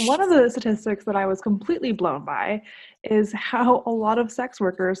One of the statistics that I was completely blown by is how a lot of sex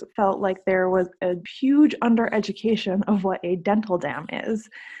workers felt like there was a huge undereducation of what a dental dam is,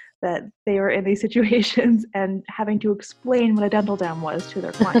 that they were in these situations and having to explain what a dental dam was to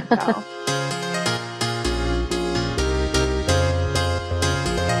their clientele.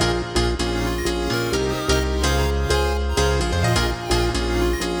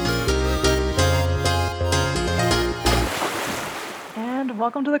 And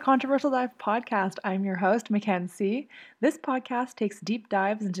welcome to the Controversial Dive podcast. I'm your host, Mackenzie. This podcast takes deep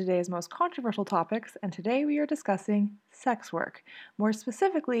dives into today's most controversial topics, and today we are discussing sex work. More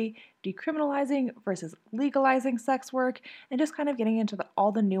specifically, decriminalizing versus legalizing sex work, and just kind of getting into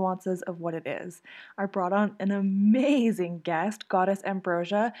all the nuances of what it is. I brought on an amazing guest, Goddess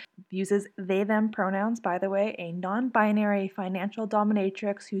Ambrosia, uses they/them pronouns, by the way, a non-binary financial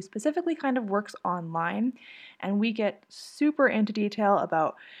dominatrix who specifically kind of works online, and we get super into detail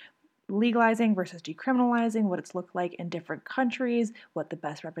about legalizing versus decriminalizing, what it's looked like in different countries, what the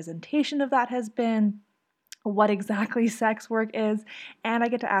best representation of that has been, what exactly sex work is, and I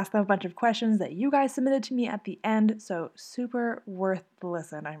get to ask them a bunch of questions that you guys submitted to me at the end, so super worth the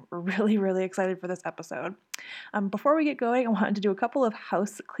listen. I'm really excited for this episode. Before we get going, I wanted to do a couple of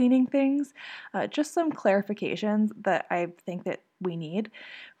house cleaning things, just some clarifications that I think that we need.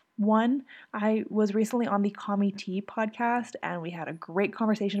 One, I was recently on the Commie Tea podcast and we had a great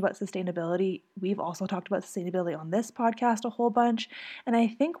conversation about sustainability. We've also talked about sustainability on this podcast a whole bunch. And I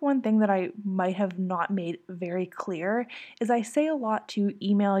think one thing that I might have not made very clear is I say a lot to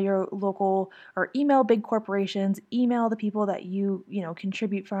email your local or email big corporations, email the people that you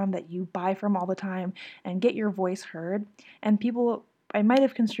contribute from, that you buy from all the time, and get your voice heard. And people, I might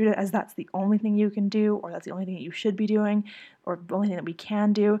have construed it as that's the only thing you can do, or that's the only thing that you should be doing, or the only thing that we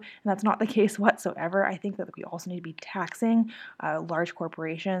can do, and that's not the case whatsoever. I think that we also need to be taxing large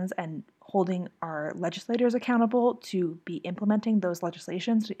corporations and holding our legislators accountable to be implementing those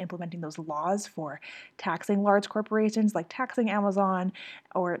legislations, to implementing those laws for taxing large corporations, like taxing Amazon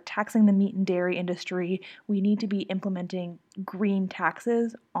or taxing the meat and dairy industry. We need to be implementing green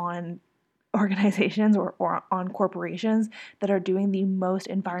taxes on organizations or on corporations that are doing the most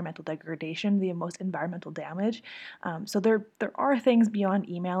environmental degradation, the most environmental damage. So there are things beyond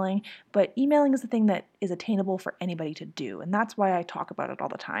emailing, but emailing is the thing that is attainable for anybody to do, and that's why I talk about it all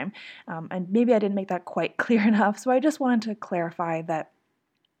the time. And maybe I didn't make that quite clear enough, so I just wanted to clarify that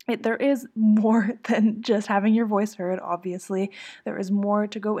there is more than just having your voice heard, obviously. There is more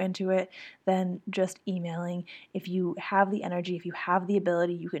to go into it than just emailing. If you have the energy, if you have the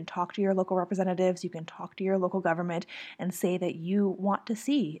ability, you can talk to your local representatives, you can talk to your local government and say that you want to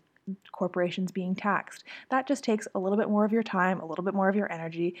see corporations being taxed. That just takes a little bit more of your time, a little bit more of your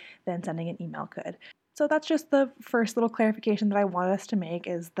energy than sending an email could. So that's just the first little clarification that I wanted us to make,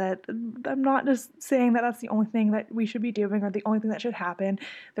 is that I'm not just saying that that's the only thing that we should be doing or the only thing that should happen.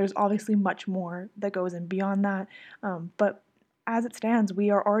 There's obviously much more that goes in beyond that. But as it stands, we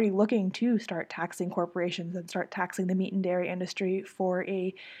are already looking to start taxing corporations and start taxing the meat and dairy industry for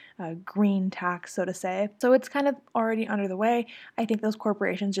a green tax, so to say. So it's kind of already under the way. I think those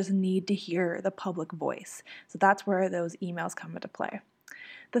corporations just need to hear the public voice. So that's where those emails come into play.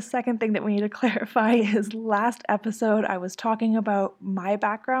 The second thing that we need to clarify is last episode I was talking about my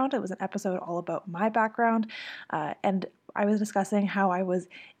background. It was an episode all about my background, and I was discussing how I was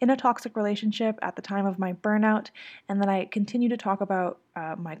in a toxic relationship at the time of my burnout, and then I continued to talk about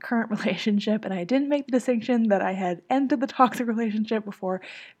my current relationship, and I didn't make the distinction that I had ended the toxic relationship before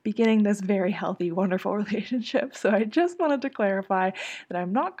beginning this very healthy, wonderful relationship. So I just wanted to clarify that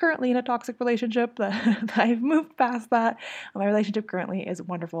I'm not currently in a toxic relationship, that I've moved past that. My relationship currently is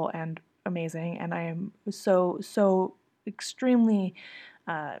wonderful and amazing, and I am so extremely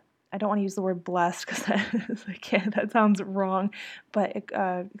I don't want to use the word blessed because that sounds wrong, but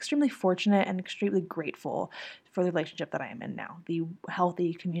extremely fortunate and extremely grateful for the relationship that I am in now, the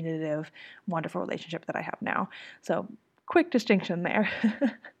healthy, communicative, wonderful relationship that I have now. So quick distinction there.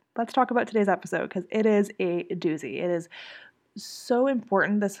 Let's talk about today's episode because it is a doozy. It is so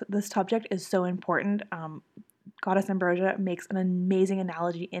important. This subject is so important. Goddess Ambrosia makes an amazing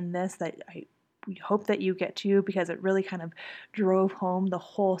analogy in this that we hope that you get to, because it really kind of drove home the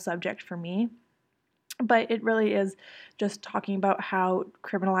whole subject for me. But it really is just talking about how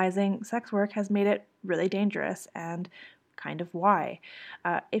criminalizing sex work has made it really dangerous and kind of why.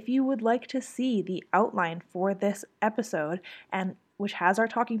 If you would like to see the outline for this episode and which has our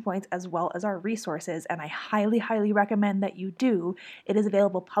talking points as well as our resources, and I highly, highly recommend that you do. It is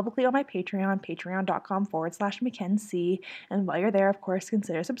available publicly on my Patreon, patreon.com/McKenzie. And while you're there, of course,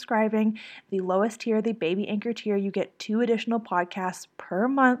 consider subscribing. The lowest tier, the Baby Anchor tier, you get 2 additional podcasts per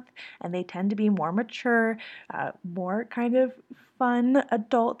month, and they tend to be more mature, more kind of fun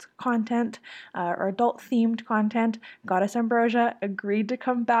adult content or adult themed content. Goddess Ambrosia agreed to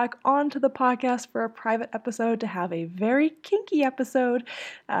come back onto the podcast for a private episode to have a very kinky episode.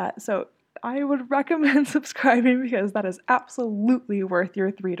 So I would recommend subscribing because that is absolutely worth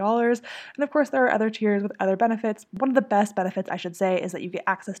your $3. And of course, there are other tiers with other benefits. One of the best benefits, I should say, is that you get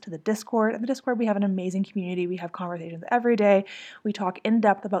access to the Discord. In the Discord, we have an amazing community. We have conversations every day. We talk in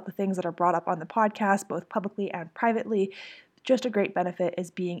depth about the things that are brought up on the podcast, both publicly and privately. Just a great benefit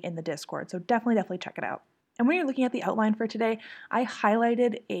is being in the Discord. So definitely check it out. And when you're looking at the outline for today, I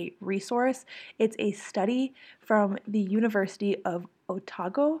highlighted a resource. It's a study from the University of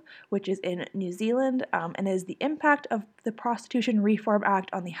Otago, which is in New Zealand, and is the impact of the Prostitution Reform Act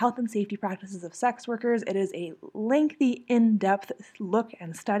on the health and safety practices of sex workers. It is a lengthy, in-depth look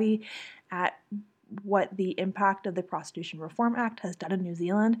and study at what the impact of the Prostitution Reform Act has done in New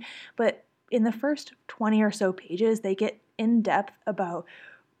Zealand. But in the first 20 or so pages, they get in depth about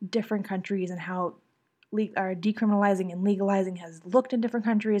different countries and how decriminalizing and legalizing has looked in different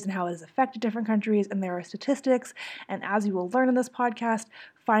countries and how it has affected different countries, and there are statistics. And as you will learn in this podcast,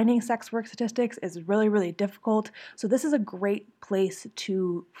 finding sex work statistics is really, really difficult. So this is a great place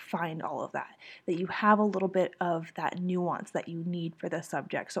to find all of that you have a little bit of that nuance that you need for this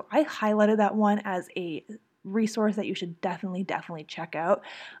subject. So I highlighted that one as a resource that you should definitely check out.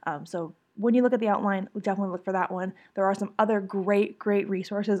 So when you look at the outline, definitely look for that one. There are some other great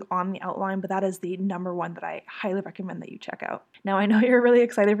resources on the outline, but that is the number one that I highly recommend that you check out. Now, I know you're really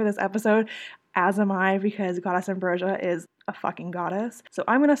excited for this episode, as am I, because Goddess Ambrosia is a fucking goddess. So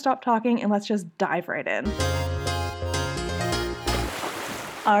I'm going to stop talking and let's just dive right in.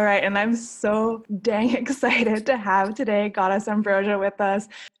 All right, and I'm so dang excited to have today Goddess Ambrosia with us.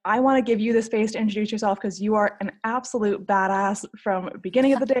 I want to give you the space to introduce yourself because you are an absolute badass from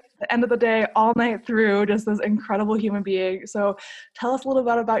beginning of the day to the end of the day, all night through, just this incredible human being. So tell us a little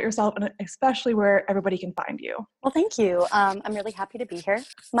bit about yourself and especially where everybody can find you. Well, thank you. I'm really happy to be here.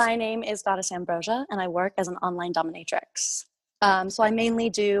 My name is Goddess Ambrosia and I work as an online dominatrix. So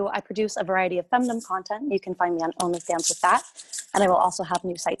I produce a variety of femdom content. You can find me on OnlyFans with that. And I will also have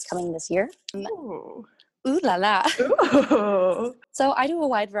new sites coming this year. Ooh. Ooh la la. Ooh. So I do a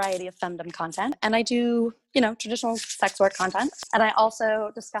wide variety of femdom content, and I do, traditional sex work content. And I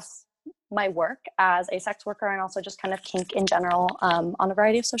also discuss my work as a sex worker and also just kind of kink in general on a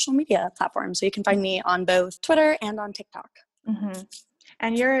variety of social media platforms. So you can find me on both Twitter and on TikTok. Mm-hmm.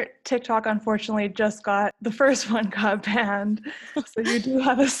 And your TikTok, unfortunately, the first one got banned. So you do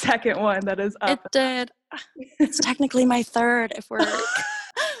have a second one that is up. It did. It's technically my third if we're...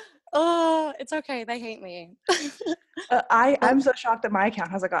 Oh, it's okay. They hate me. I'm so shocked that my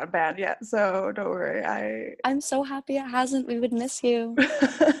account hasn't gotten banned yet. So don't worry. I'm so happy it hasn't. We would miss you.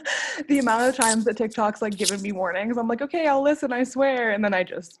 The amount of times that TikTok's like given me warnings, I'm like, okay, I'll listen, I swear. And then I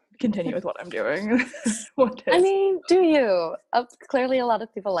just continue with what I'm doing. I mean, do you? Clearly a lot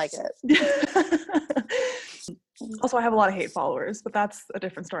of people like it. Also, I have a lot of hate followers, but that's a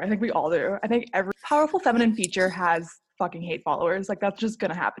different story. I think we all do. I think every powerful feminine feature has fucking hate followers. Like, that's just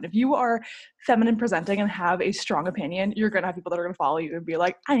gonna happen. If you are feminine presenting and have a strong opinion, you're gonna have people that are gonna follow you and be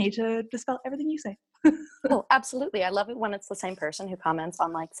like, I need to dispel everything you say. Oh, absolutely. I love it when it's the same person who comments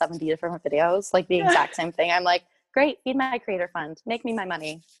on like 70 different videos, like the exact same thing. I'm like, great, feed my creator fund, make me my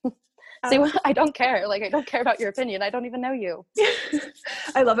money. See, I don't care. Like, I don't care about your opinion. I don't even know you.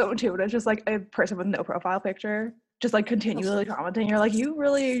 I love it too, when it's just like a person with no profile picture, just like continually commenting. You're like,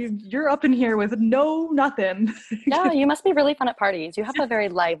 you're up in here with nothing. Yeah, you must be really fun at parties. You have a very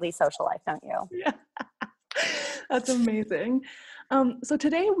lively social life, don't you? Yeah. That's amazing. So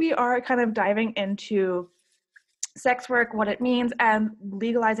today we are kind of diving into sex work, what it means, and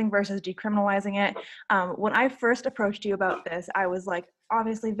legalizing versus decriminalizing it. When I first approached you about this, I was like,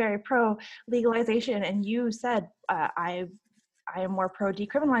 obviously very pro legalization, and you said I am more pro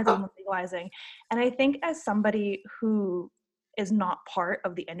decriminalizing than legalizing. And I think as somebody who is not part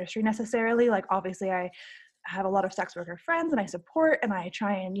of the industry necessarily, like obviously I have a lot of sex worker friends and I support and I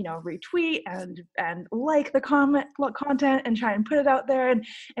try and, retweet and like the content and try and put it out there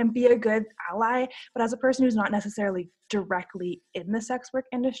and be a good ally. But as a person who's not necessarily directly in the sex work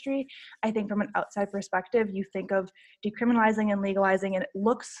industry, I think from an outside perspective, you think of decriminalizing and legalizing and it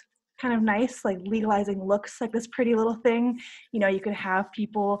looks kind of nice, like legalizing looks like this pretty little thing. You could have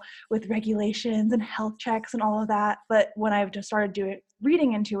people with regulations and health checks and all of that. But when I've just started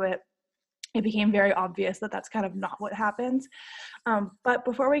reading into it, it became very obvious that that's kind of not what happens. But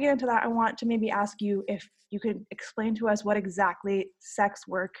before we get into that, I want to maybe ask you if you could explain to us what exactly sex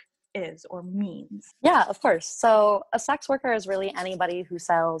work is or means. Yeah, of course. So a sex worker is really anybody who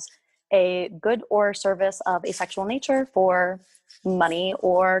sells a good or service of a sexual nature for money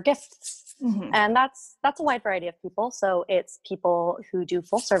or gifts. Mm-hmm. And that's a wide variety of people. So it's people who do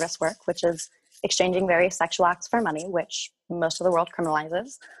full service work, which is exchanging various sexual acts for money, which most of the world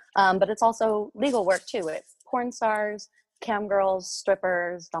criminalizes. But it's also legal work too. It's porn stars, cam girls,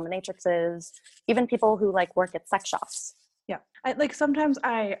 strippers, dominatrixes, even people who like work at sex shops. Yeah. Sometimes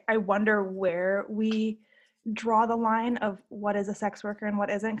I wonder where we draw the line of what is a sex worker and what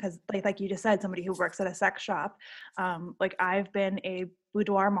isn't, because like you just said, somebody who works at a sex shop, like I've been a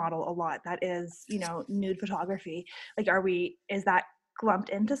boudoir model a lot. That is, nude photography. Like, is that lumped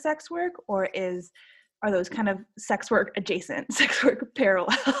into sex work, or are those kind of sex work adjacent, sex work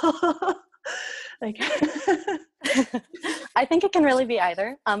parallel? Like I think it can really be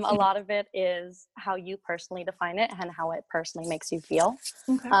either. A lot of it is how you personally define it and how it personally makes you feel.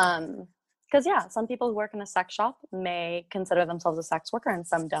 Okay. Because some people who work in a sex shop may consider themselves a sex worker and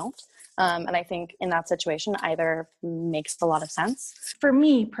some don't. And I think in that situation, either makes a lot of sense. For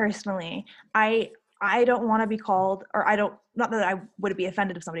me personally, I don't want to be called, or not that I would be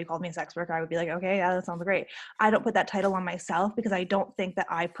offended if somebody called me a sex worker. I would be like, okay, yeah, that sounds great. I don't put that title on myself because I don't think that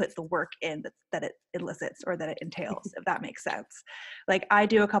I put the work in that it elicits or that it entails, if that makes sense. Like, I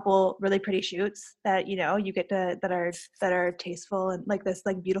do a couple really pretty shoots that, you get to, that are tasteful and like this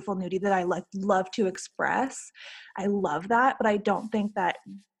like beautiful nudie that I love to express. I love that, but I don't think that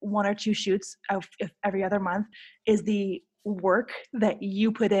one or two shoots if every other month is the work that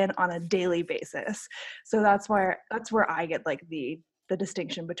you put in on a daily basis. So that's where I get like the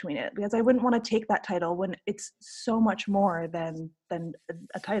distinction between it, because I wouldn't want to take that title when it's so much more than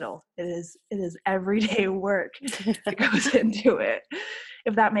a title. It is everyday work that goes into it,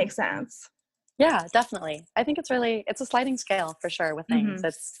 if that makes sense. Yeah, definitely. I think it's a sliding scale for sure with things. Mm-hmm.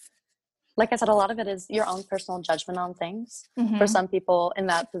 It's like I said, a lot of it is your own personal judgment on things. Mm-hmm. For some people in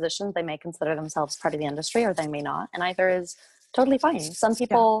that position, they may consider themselves part of the industry or they may not. And either is totally fine. Some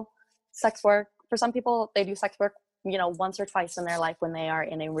people, for some people, they do sex work, once or twice in their life when they are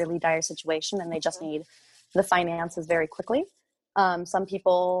in a really dire situation and they just need the finances very quickly. Some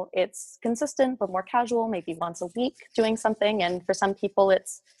people, it's consistent but more casual, maybe once a week doing something. And for some people,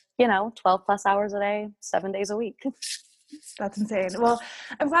 it's, 12 plus hours a day, 7 days a week. That's insane. Well,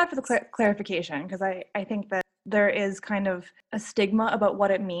 I'm glad for the clarification, because I think that there is kind of a stigma about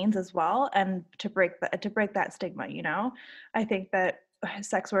what it means as well, and to break that stigma, I think that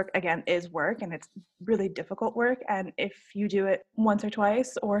sex work, again, is work, and it's really difficult work, and if you do it once or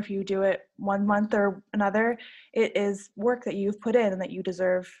twice, or if you do it 1 month or another, it is work that you've put in and that you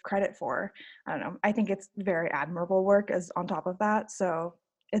deserve credit for. I don't know. I think it's very admirable work as on top of that, so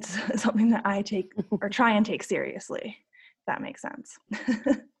it's something that I take or try and take seriously. That makes sense.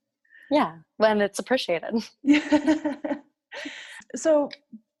 Yeah, when it's appreciated. So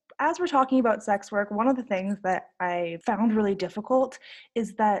as we're talking about sex work, one of the things that I found really difficult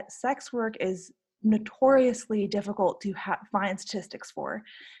is that sex work is notoriously difficult to find statistics for.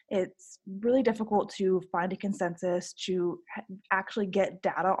 It's really difficult to find a consensus, to actually get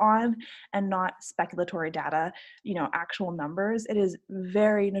data on, and not speculatory data, actual numbers. It is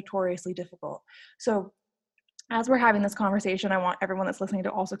very notoriously difficult. So as we're having this conversation, I want everyone that's listening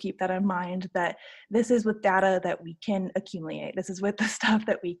to also keep that in mind, that this is with data that we can accumulate. This is with the stuff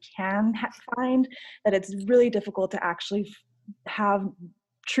that we can find, that it's really difficult to actually have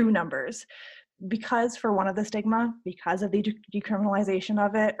true numbers. Because for one of the stigma, because of the decriminalization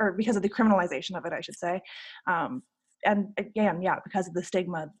of it, or because of the criminalization of it, I should say, and again, because of the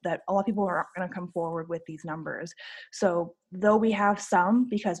stigma that a lot of people are going to come forward with these numbers. So though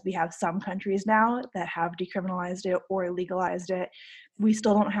because we have some countries now that have decriminalized it or legalized it, we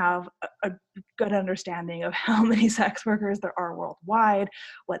still don't have a good understanding of how many sex workers there are worldwide,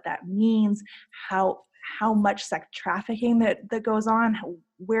 what that means, how much sex trafficking that goes on,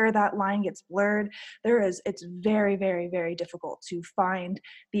 where that line gets blurred. It's very, very, very difficult to find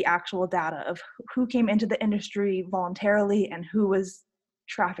the actual data of who came into the industry voluntarily and who was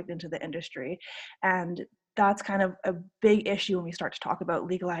trafficked into the industry. And that's kind of a big issue when we start to talk about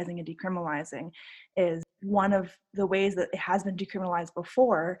legalizing and decriminalizing. Is one of the ways that it has been decriminalized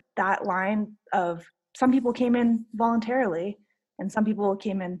before, that line of some people came in voluntarily and some people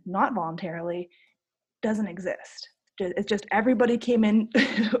came in not voluntarily doesn't exist. It's just everybody came in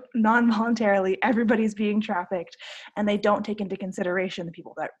non-voluntarily, everybody's being trafficked, and they don't take into consideration the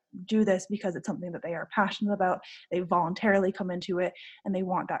people that do this because it's something that they are passionate about. They voluntarily come into it and they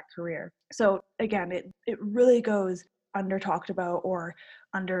want that career. So again, it really goes under talked about or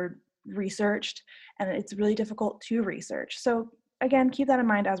under researched, and it's really difficult to research. So again, keep that in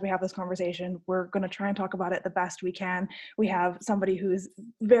mind as we have this conversation. We're going to try and talk about it the best we can. We have somebody who's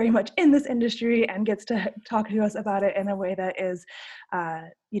very much in this industry and gets to talk to us about it in a way that is,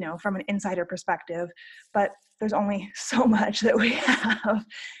 from an insider perspective. But there's only so much that we have, and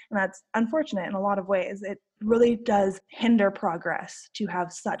that's unfortunate in a lot of ways. It really does hinder progress to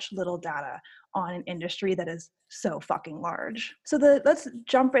have such little data on an industry that is so fucking large. So let's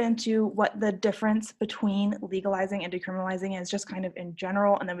jump into what the difference between legalizing and decriminalizing is, just kind of in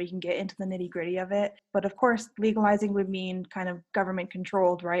general, and then we can get into the nitty-gritty of it. But of course, legalizing would mean kind of government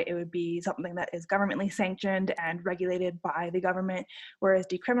controlled, right? It would be something that is governmentally sanctioned and regulated by the government, whereas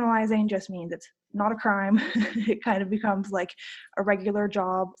decriminalizing just means it's not a crime. It kind of becomes like a regular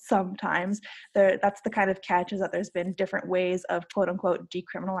job sometimes. That's the kind of catch, is that there's been different ways of quote unquote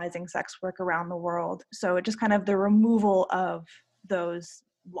decriminalizing sex work around the world. So it just kind of the removal of those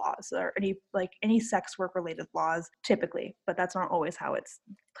laws, or any sex work related laws typically, but that's not always how it's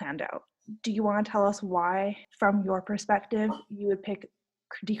planned out. Do you want to tell us why, from your perspective, you would pick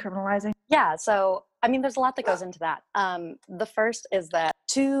decriminalizing? Yeah, so I mean, there's a lot that goes into that. The first is that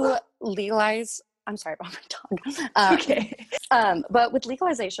to legalize, I'm sorry about my dog. Okay. But with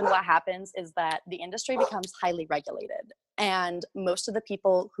legalization, what happens is that the industry becomes highly regulated. And most of the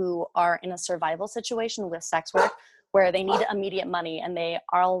people who are in a survival situation with sex work, where they need immediate money and they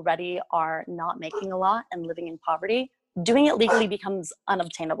already are not making a lot and living in poverty, doing it legally becomes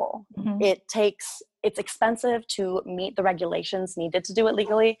unobtainable. Mm-hmm. It's expensive to meet the regulations needed to do it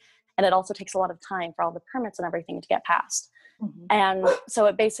legally. And it also takes a lot of time for all the permits and everything to get passed. Mm-hmm. And so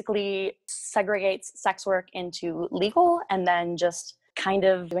it basically segregates sex work into legal and then just kind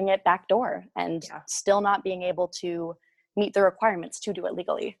of doing it backdoor and still not being able to meet the requirements to do it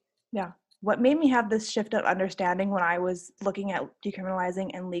legally. Yeah. What made me have this shift of understanding when I was looking at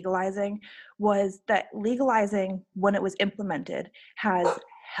decriminalizing and legalizing was that legalizing, when it was implemented, has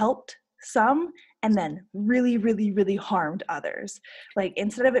helped some and then really, really, really harmed others. Like,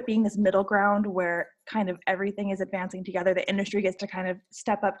 instead of it being this middle ground where kind of everything is advancing together, the industry gets to kind of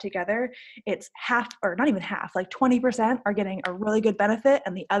step up together, it's half, or not even half, like 20% are getting a really good benefit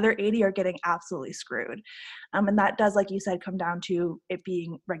and the other 80 are getting absolutely screwed. And that does, like you said, come down to it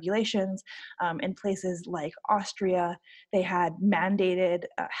being regulations. In places like Austria, they had mandated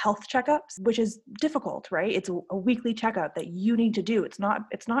health checkups, which is difficult, right? It's a weekly checkup that you need to do. It's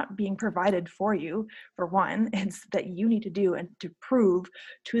not being provided for you, for one. It's that you need to do and to prove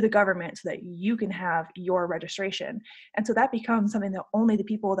to the government so that you can have your registration. And so that becomes something that only the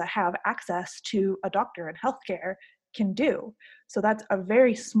people that have access to a doctor and healthcare can do. So that's a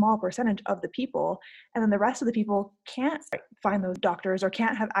very small percentage of the people. And then the rest of the people can't find those doctors or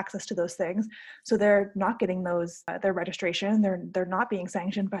can't have access to those things. So they're not getting those, their registration. They're not being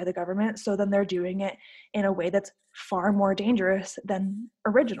sanctioned by the government. So then they're doing it in a way that's far more dangerous than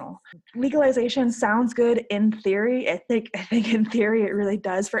original. Legalization sounds good in theory. I think in theory it really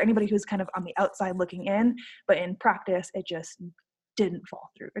does for anybody who's kind of on the outside looking in, but in practice it just didn't fall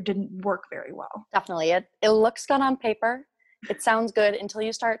through or didn't work very well. Definitely. It looks good on paper. It sounds good until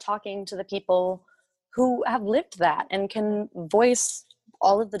you start talking to the people who have lived that and can voice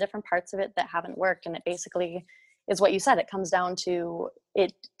all of the different parts of it that haven't worked. And it basically is what you said. It comes down to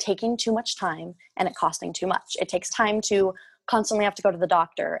it taking too much time and it costing too much. It takes time to constantly have to go to the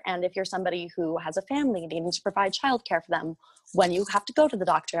doctor. And if you're somebody who has a family needing to provide childcare for them, when you have to go to the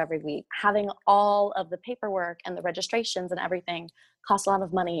doctor every week, having all of the paperwork and the registrations and everything costs a lot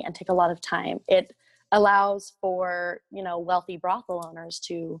of money and take a lot of time. It allows for, wealthy brothel owners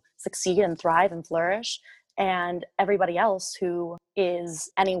to succeed and thrive and flourish. And everybody else who is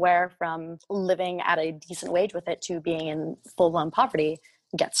anywhere from living at a decent wage with it to being in full-blown poverty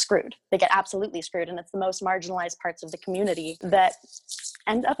gets screwed. They get absolutely screwed. And it's the most marginalized parts of the community that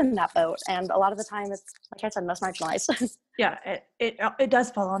end up in that boat. And a lot of the time it's, like I said, most marginalized. Yeah, it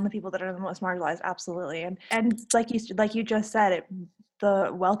does fall on the people that are the most marginalized, absolutely. And like you just said,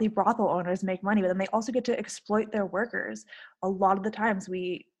 the wealthy brothel owners make money, but then they also get to exploit their workers. A lot of the times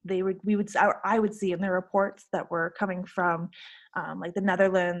I would see in the reports that were coming from like the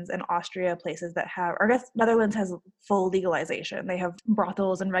Netherlands and Austria, places that have, or I guess Netherlands has full legalization. They have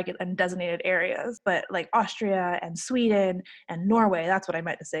brothels and designated areas, but like Austria and Sweden and Norway, that's what I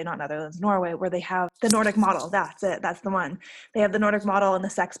meant to say, not Netherlands, Norway, where they have the Nordic model. That's it. That's the one. They have the Nordic model and the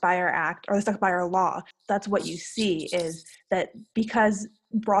Sex Buyer Act, or the Sex Buyer Law. That's what you see, is that because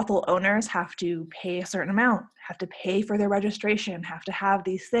brothel owners have to pay a certain amount, have to pay for their registration, have to have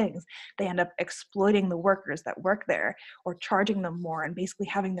these things, they end up exploiting the workers that work there, or charging them more, and basically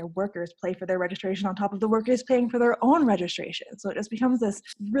having their workers pay for their registration on top of the workers paying for their own registration. So it just becomes this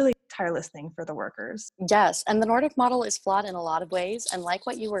really tireless thing for the workers. Yes, and the Nordic model is flawed in a lot of ways. And like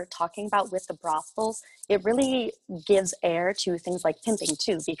what you were talking about with the brothels, it really gives air to things like pimping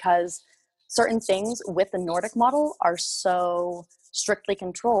too, because certain things with the Nordic model are so strictly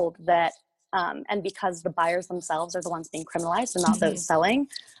controlled that, and because the buyers themselves are the ones being criminalized and not those selling,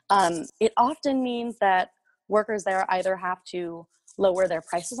 it often means that workers there either have to lower their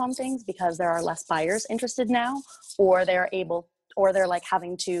prices on things because there are less buyers interested now, or they're like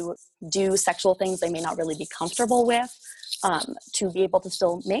having to do sexual things they may not really be comfortable with, to be able to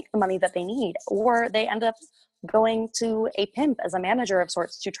still make the money that they need, or they end up going to a pimp as a manager of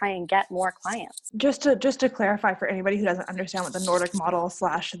sorts to try and get more clients. Just to clarify for anybody who doesn't understand what the Nordic model /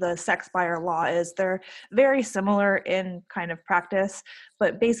 the sex buyer law is, they're very similar in kind of practice,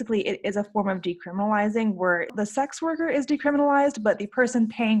 but basically it is a form of decriminalizing where the sex worker is decriminalized, but the person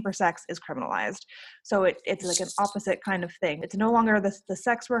paying for sex is criminalized. So it's like an opposite kind of thing. It's no longer the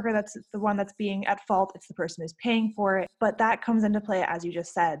sex worker that's the one that's being at fault, it's the person who's paying for it. But that comes into play, as you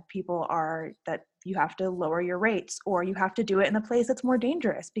just said, that you have to lower your rates, or you have to do it in a place that's more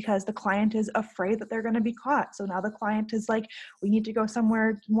dangerous because the client is afraid that they're going to be caught. So now the client is like, we need to go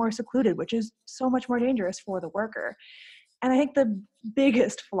somewhere more secluded, which is so much more dangerous for the worker. And I think the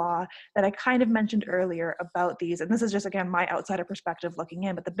biggest flaw that I kind of mentioned earlier about these, and this is just, again, my outsider perspective looking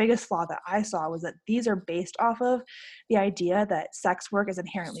in, but the biggest flaw that I saw was that these are based off of the idea that sex work is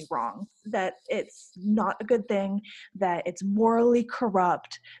inherently wrong, that it's not a good thing, that it's morally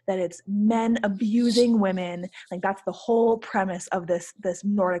corrupt, that it's men abusing women. Like, that's the whole premise of this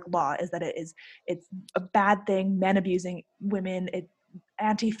Nordic law, is that it's a bad thing, men abusing women, it's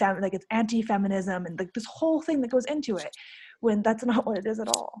anti-feminism, and like this whole thing that goes into it, when that's not what it is at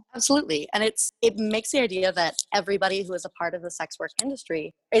all. Absolutely. And it makes the idea that everybody who is a part of the sex work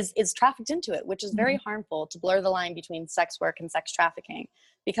industry is trafficked into it, which is very harmful, to blur the line between sex work and sex trafficking,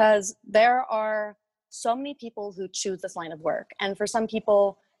 because there are so many people who choose this line of work. And for some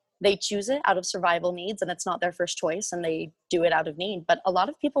people, they choose it out of survival needs and it's not their first choice and they do it out of need. But a lot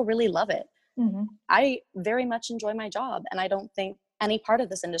of people really love it. I very much enjoy my job, and I don't think any part of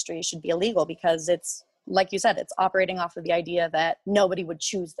this industry should be illegal, because it's, like you said, it's operating off of the idea that nobody would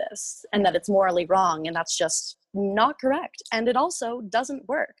choose this and that it's morally wrong, and that's just not correct. And it also doesn't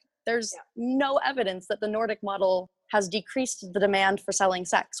work. There's no evidence that the Nordic model has decreased the demand for selling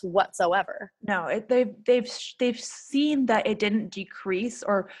sex whatsoever. No, they've seen that it didn't decrease,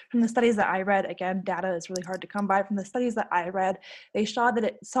 or from the studies that I read, again, data is really hard to come by. From the studies that I read, they saw that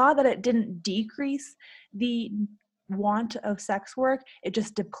it didn't decrease the want of sex work. It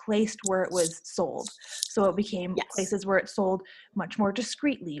just displaced where it was sold. So it became places where it's sold much more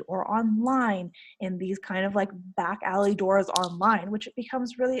discreetly, or online, in these kind of like back alley doors online, which it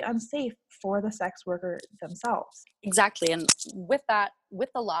becomes really unsafe for the sex worker themselves. Exactly. And with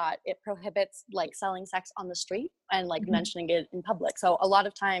the law, it prohibits like selling sex on the street and like mentioning it in public. So a lot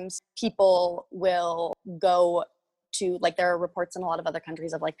of times people will go to, like, there are reports in a lot of other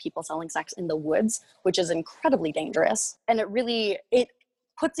countries of like people selling sex in the woods, which is incredibly dangerous. And it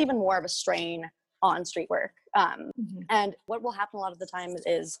puts even more of a strain on street work. And what will happen a lot of the time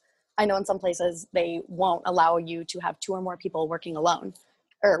is, I know in some places they won't allow you to have 2 or more people working alone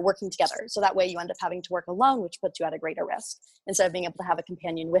or working together. So that way you end up having to work alone, which puts you at a greater risk instead of being able to have a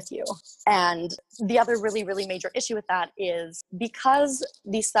companion with you. And the other really, really major issue with that is because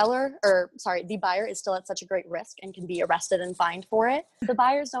the buyer is still at such a great risk and can be arrested and fined for it, the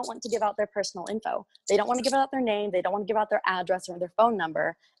buyers don't want to give out their personal info. They don't want to give out their name. They don't want to give out their address or their phone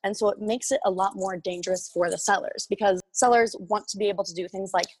number. And so it makes it a lot more dangerous for the sellers, because sellers want to be able to do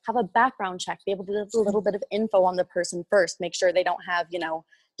things like have a background check, be able to do a little bit of info on the person first, make sure they don't have,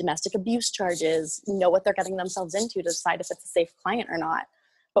 domestic abuse charges, know what they're getting themselves into to decide if it's a safe client or not.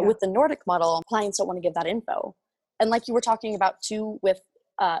 But with the Nordic model, clients don't want to give that info. And like you were talking about too, with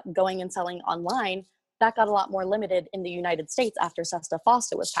going and selling online, that got a lot more limited in the United States after SESTA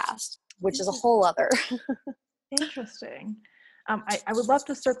FOSTA was passed, which is a whole other. Interesting. I would love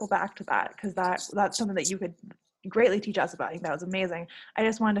to circle back to that, because that's something that you could greatly teach us about. I think that was amazing. I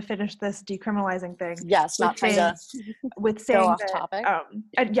just wanted to finish this decriminalizing thing. Yes, not trying to with go saying off that, topic.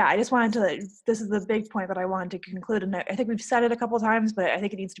 I just wanted to, this is the big point that I wanted to conclude, and I think we've said it a couple of times, but I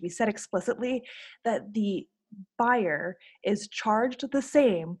think it needs to be said explicitly, that the buyer is charged the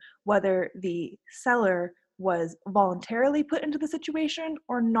same whether the seller was voluntarily put into the situation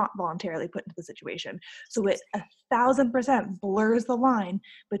or not voluntarily put into the situation. So it 1,000% blurs the line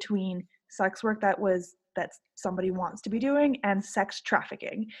between sex work that somebody wants to be doing and sex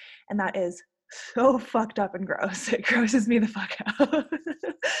trafficking, and that is so fucked up and gross. It grosses me the fuck out.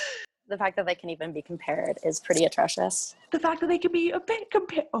 The fact that they can even be compared is pretty atrocious. The fact that they can be a bit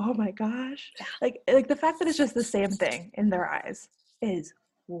compared, oh my gosh. Yeah. Like the fact that it's just the same thing in their eyes is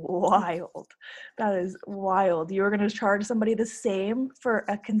wild. That is wild. You're going to charge somebody the same for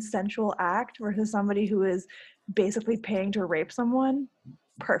a consensual act versus somebody who is basically paying to rape someone?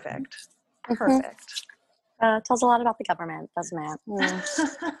 Perfect. Perfect. Tells a lot about the government, doesn't it?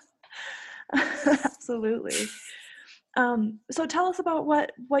 Absolutely. So tell us about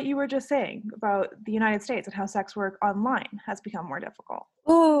what you were just saying about the United States and how sex work online has become more difficult.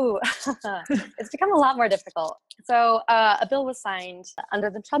 Ooh, it's become a lot more difficult. So a bill was signed under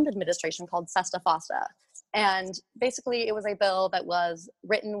the Trump administration called SESTA-FOSTA. And basically it was a bill that was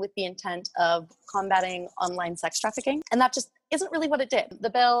written with the intent of combating online sex trafficking. And that just isn't really what it did. The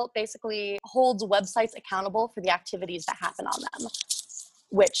bill basically holds websites accountable for the activities that happen on them,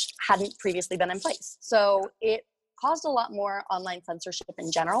 which hadn't previously been in place. So it caused a lot more online censorship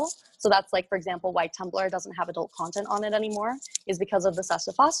in general. So that's like, for example, why Tumblr doesn't have adult content on it anymore, is because of the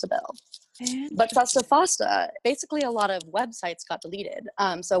SESTA-FOSTA bill. But SESTA-FOSTA, basically a lot of websites got deleted.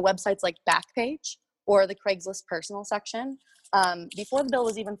 So websites like Backpage or the Craigslist personal section, before the bill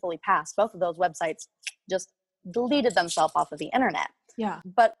was even fully passed, both of those websites just deleted themselves off of the internet. Yeah.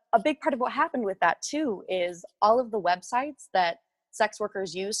 But a big part of what happened with that too is all of the websites that sex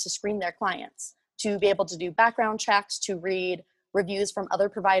workers use to screen their clients, to be able to do background checks, to read reviews from other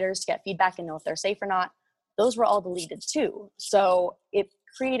providers to get feedback and know if they're safe or not, those were all deleted too. So it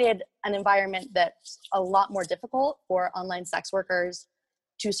created an environment that's a lot more difficult for online sex workers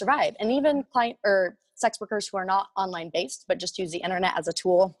to survive. And even client or sex workers who are not online based, but just use the internet as a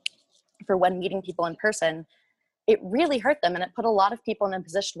tool for when meeting people in person, it really hurt them. And it put a lot of people in a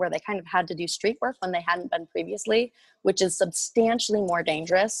position where they kind of had to do street work when they hadn't been previously, which is substantially more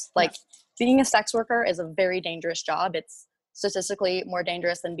dangerous. Like being a sex worker is a very dangerous job. It's statistically more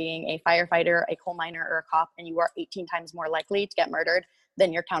dangerous than being a firefighter, a coal miner, or a cop, and you are 18 times more likely to get murdered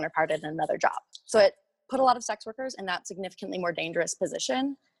than your counterpart in another job. So it put a lot of sex workers in that significantly more dangerous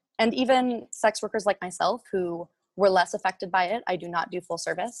position. And even sex workers like myself who were less affected by it, I do not do full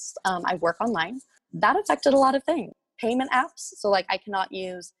service. I work online. That affected a lot of things. Payment apps, so like I cannot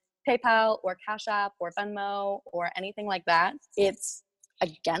use PayPal or Cash App or Venmo or anything like that. It's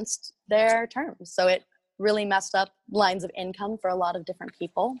against their terms. So it really messed up lines of income for a lot of different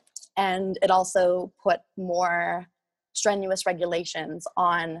people. And it also put more strenuous regulations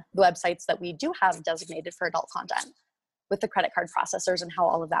on the websites that we do have designated for adult content, with the credit card processors and how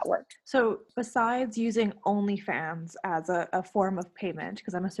all of that worked. So besides using OnlyFans as a form of payment,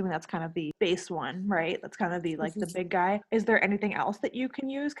 because I'm assuming that's kind of the base one, right? That's kind of the like the big guy. Is there anything else that you can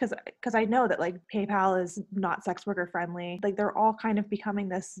use? Because I know that like PayPal is not sex worker friendly. Like they're all kind of becoming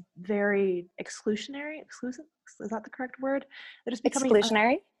this very exclusive? Is that the correct word? They're just becoming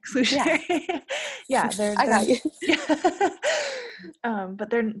exclusionary. Exclusionary. Yeah, they're I got you. But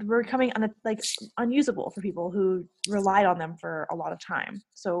they're becoming unusable for people who relied on them for a lot of time.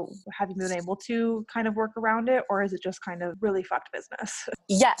 So have you been able to kind of work around it, or is it just kind of really fucked business?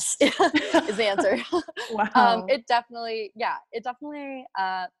 Yes, is the answer. Wow. It definitely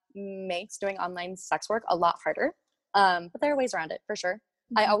makes doing online sex work a lot harder. But there are ways around it for sure.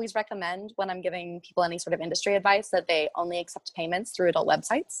 Mm-hmm. I always recommend when I'm giving people any sort of industry advice that they only accept payments through adult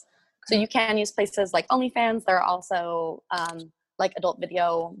websites. So you can use places like OnlyFans. There are also like adult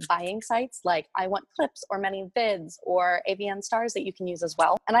video buying sites like I Want Clips or Many Vids or AVN Stars that you can use as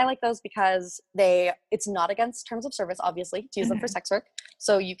well. And I like those because it's not against terms of service, obviously, to use them for sex work.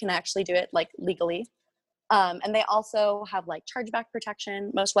 So you can actually do it like legally. And they also have like chargeback protection.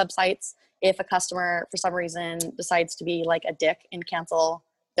 Most websites, if a customer for some reason decides to be like a dick and cancel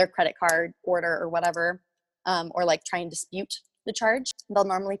their credit card order or whatever, or like try and dispute the charge, they'll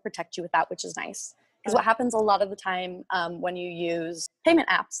normally protect you with that, which is nice. Because what happens a lot of the time when you use payment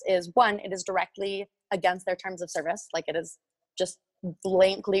apps is, one, it is directly against their terms of service. Like it is just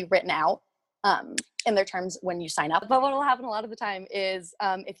blankly written out in their terms when you sign up. But what will happen a lot of the time is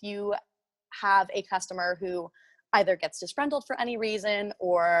if you have a customer who either gets disgruntled for any reason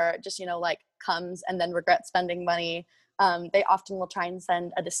or just, like comes and then regret spending money. They often will try and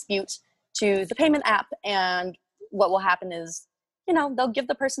send a dispute to the payment app, and what will happen is, they'll give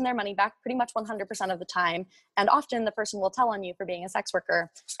the person their money back pretty much 100% of the time. And often the person will tell on you for being a sex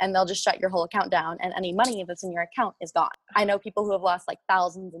worker, and they'll just shut your whole account down, and any money that's in your account is gone. I know people who have lost like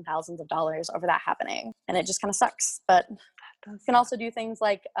thousands and thousands of dollars over that happening, and it just kind of sucks. But you can also do things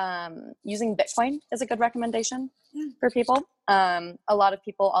like using Bitcoin is a good recommendation for people. A lot of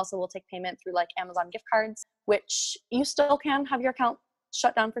people also will take payment through like Amazon gift cards, which you still can have your account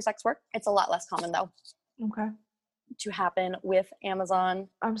shut down for sex work. It's a lot less common though. Okay. To happen with Amazon.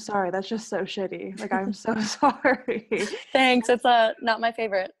 I'm sorry, that's just so shitty. Like, I'm so sorry. Thanks. It's not my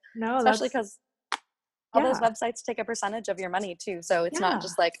favorite. No, especially because all those websites take a percentage of your money too. So it's not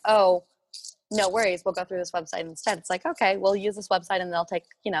just like, oh, no worries, we'll go through this website instead. It's like, okay, we'll use this website and they'll take,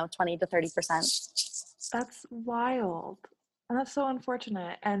 20 to 30%. That's wild. And that's so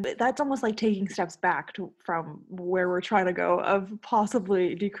unfortunate. And that's almost like taking steps back from where we're trying to go of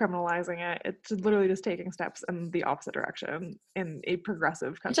possibly decriminalizing it. It's literally just taking steps in the opposite direction in a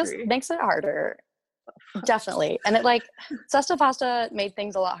progressive country. It just makes it harder. Definitely. And it Sesta Fosta made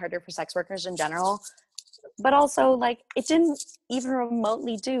things a lot harder for sex workers in general. But also, it didn't even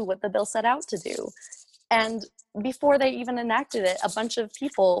remotely do what the bill set out to do. And before they even enacted it, a bunch of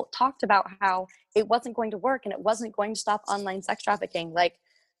people talked about how it wasn't going to work and it wasn't going to stop online sex trafficking. Like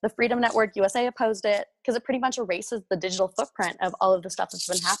the Freedom Network USA opposed it because it pretty much erases the digital footprint of all of the stuff that's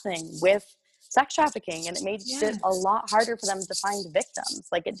been happening with sex trafficking. And it made it a lot harder for them to find victims.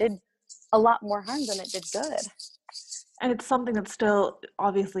 It did a lot more harm than it did good. And it's something that's still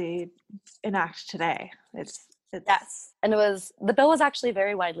obviously enacted today. It's Yes. And the bill was actually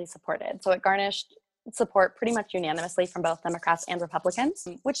very widely supported. So it garnished support pretty much unanimously from both Democrats and Republicans,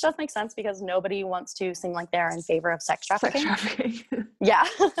 which does make sense because nobody wants to seem like they're in favor of sex trafficking. Yeah.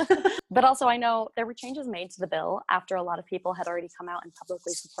 But also I know there were changes made to the bill after a lot of people had already come out and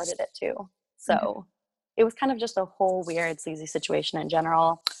publicly supported it too. So it was kind of just a whole weird, sleazy situation in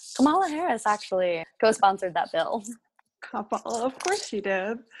general. Kamala Harris actually co-sponsored that bill. Of course she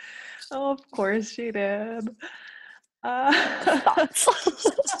did. Oh, of course she did. Thoughts?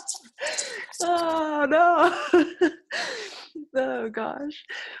 Oh no. Oh gosh.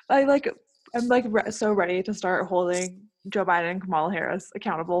 I'm so ready to start holding Joe Biden and Kamala Harris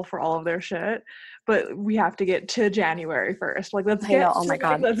accountable for all of their shit, but we have to get to January 1st. Oh my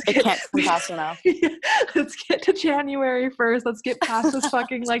God. It can't come fast enough. Let's get to January 1st. Let's get past this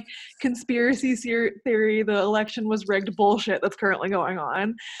fucking conspiracy theory, the election was rigged bullshit that's currently going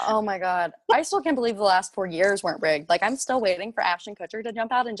on. Oh my God. I still can't believe the last 4 years weren't rigged. I'm still waiting for Ashton Kutcher to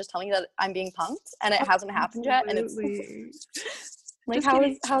jump out and just tell me that I'm being punked, and it hasn't happened yet. And it's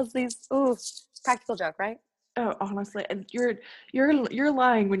how's these practical joke, right? Oh, honestly, and you're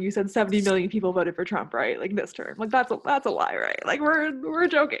lying when you said 70 million people voted for Trump, right? This term, that's a lie, right? We're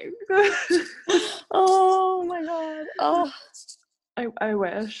joking. Oh my God. Oh, I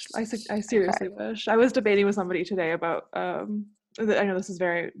wish. I seriously wish. I was debating with somebody today about I know this is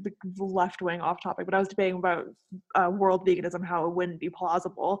very left-wing off topic, but I was debating about world veganism, how it wouldn't be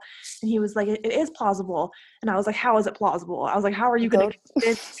plausible. And he was like, it is plausible. And I was like, how is it plausible? I was like, how are you going to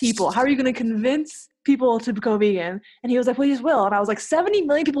convince people? How are you going to convince people to go vegan? And he was like, well, you just will. And I was like, 70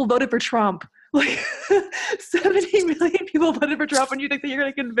 million people voted for Trump. 70 million people voted for Trump, and you think that you're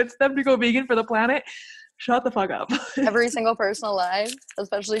going to convince them to go vegan for the planet? Shut the fuck up. Every single person alive,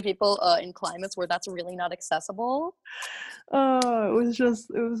 especially people in climates where that's really not accessible. It was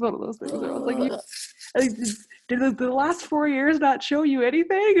one of those things where I was like, did the last 4 years not show you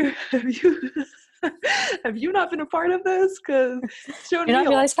anything? Have you not been a part of this? Because you not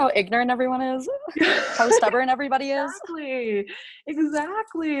realize how ignorant everyone is, how stubborn everybody is.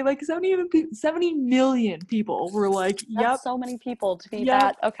 Exactly. 70 million people were like, "Yep." That's so many people to be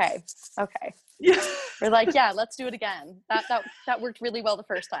that. Okay. Yeah. We're like, yeah, let's do it again. That worked really well the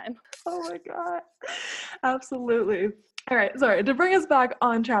first time. Oh my God. Absolutely. All right, sorry, to bring us back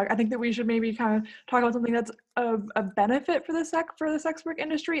on track, I think that we should maybe kind of talk about something that's a benefit for the sex work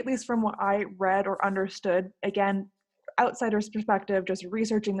industry, at least from what I read or understood. Again, outsider's perspective, just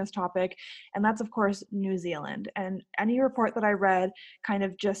researching this topic, and that's of course New Zealand. And any report that I read kind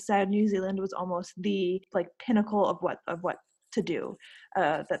of just said New Zealand was almost the pinnacle of what to do.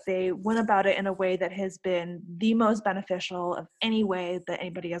 that they went about it in a way that has been the most beneficial of any way that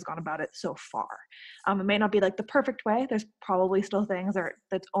anybody has gone about it so far. It may not be like the perfect way. There's probably still things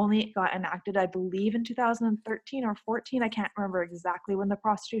that's only got enacted, I believe, in 2013 or 14. I can't remember exactly when the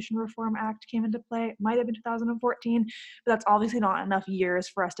Prostitution Reform Act came into play. It might have been 2014, but that's obviously not enough years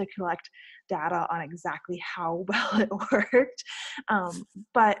for us to collect data on exactly how well it worked.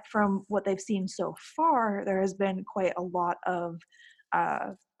 But from what they've seen so far, there has been quite a lot of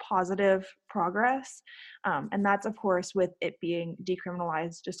positive progress, and that's of course with it being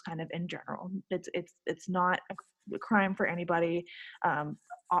decriminalized just kind of in general. It's not a crime for anybody.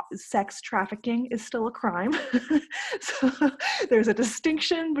 Sex trafficking is still a crime. So there's a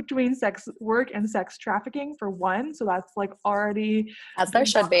distinction between sex work and sex trafficking, for one, so that's like already as there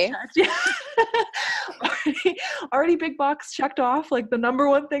should be. Yeah. already big box checked off, like the number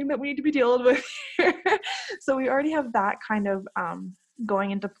one thing that we need to be dealing with here. So we already have that kind of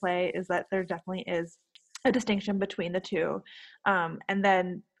going into play, is that there definitely is a distinction between the two. And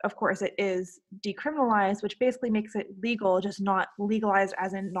then, of course, it is decriminalized, which basically makes it legal, just not legalized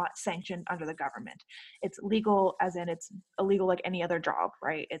as in not sanctioned under the government. It's legal as in it's illegal like any other job,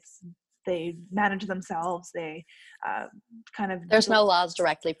 right? They manage themselves. They kind of... There's no laws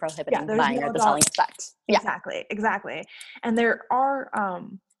directly prohibiting buying or the selling of sex. Exactly. And there are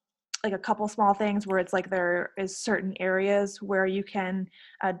like a couple small things where it's like there is certain areas where you can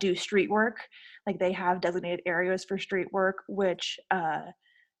do street work. Like they have designated areas for street work, which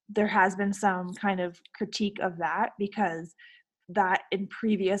there has been some kind of critique of that, because that in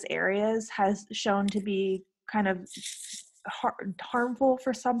previous areas has shown to be kind of harmful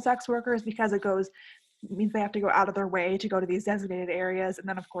for some sex workers, because it means they have to go out of their way to go to these designated areas and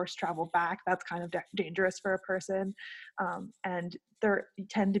then of course travel back. That's kind of dangerous for a person, and there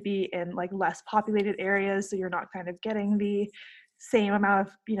tend to be in like less populated areas, so you're not kind of getting the same amount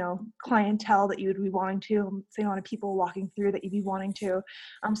of clientele that you would be wanting to, same amount of people walking through that you'd be wanting to.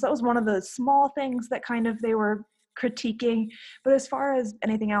 So that was one of the small things that kind of they were critiquing. But as far as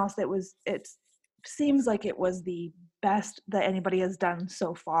anything else, it seems like it was the best that anybody has done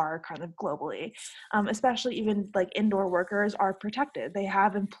so far, kind of globally. Especially even like indoor workers are protected. They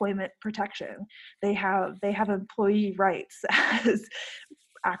have employment protection. They have employee rights as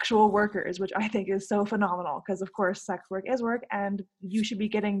actual workers, which I think is so phenomenal, because of course sex work is work and you should be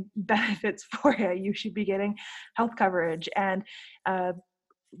getting benefits for it. You should be getting health coverage and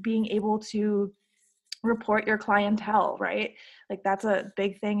being able to report your clientele, right? Like that's a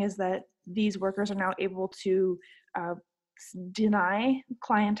big thing, is that these workers are now able to deny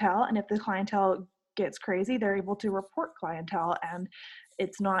clientele, and if the clientele gets crazy, they're able to report clientele, and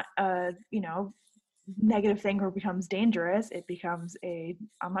it's not a negative thing or becomes dangerous. It becomes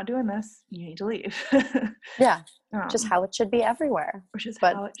I'm not doing this, you need to leave. Yeah, just how it should be everywhere.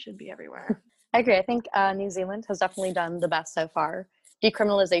 How it should be everywhere. I agree. I think New Zealand has definitely done the best so far.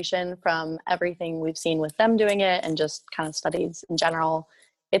 Decriminalization, from everything we've seen with them doing it and just kind of studies in general,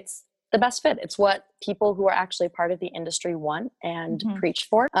 it's the best fit. It's what people who are actually part of the industry want and preach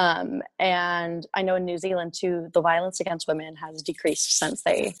for. And I know in New Zealand too, the violence against women has decreased since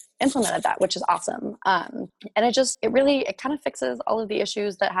they implemented that, which is awesome. And it kind of fixes all of the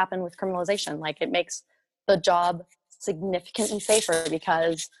issues that happen with criminalization. Like it makes the job significantly safer,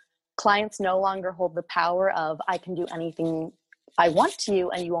 because clients no longer hold the power of, I can do anything I want to you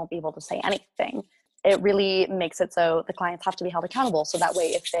and you won't be able to say anything. It really makes it so the clients have to be held accountable. So that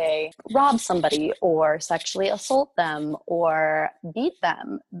way, if they rob somebody or sexually assault them or beat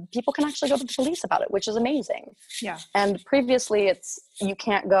them, people can actually go to the police about it, which is amazing. Yeah. And previously you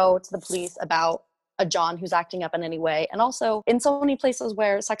can't go to the police about a John who's acting up in any way. And also in so many places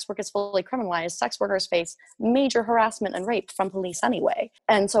where sex work is fully criminalized, sex workers face major harassment and rape from police anyway.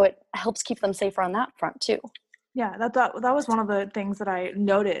 And so it helps keep them safer on that front too. Yeah, that was one of the things that I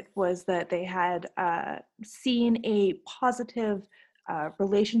noted, was that they had seen a positive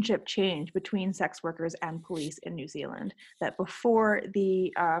relationship change between sex workers and police in New Zealand. That before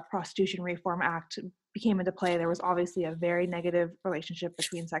the Prostitution Reform Act came into play, there was obviously a very negative relationship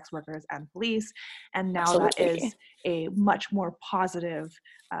between sex workers and police, and now Absolutely. That is a much more positive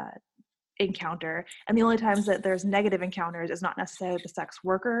encounter. And the only times that there's negative encounters is not necessarily the sex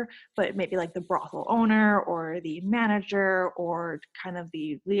worker, but it may be like the brothel owner or the manager or kind of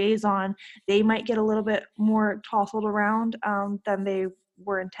the liaison. They might get a little bit more tousled around than they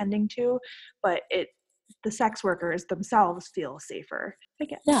were intending to, but the sex workers themselves feel safer.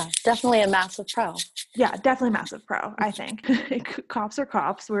 Yeah, definitely a massive pro. Yeah, definitely massive pro, I think. Cops are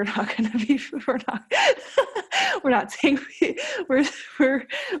cops. We're not going to be, we're not saying we're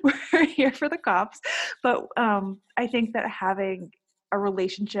here for the cops, but I think that having a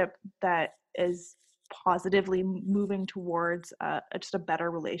relationship that is positively moving towards just a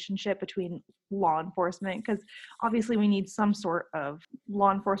better relationship between law enforcement, because obviously we need some sort of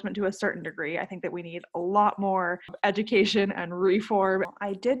law enforcement to a certain degree. I think that we need a lot more education and reform.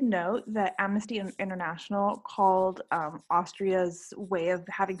 I did note that Amnesty International called Austria's way of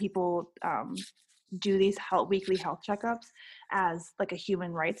having people do these weekly health checkups as like a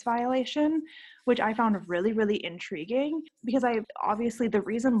human rights violation, which I found really, really intriguing, because obviously the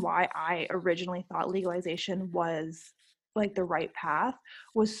reason why I originally thought legalization was like the right path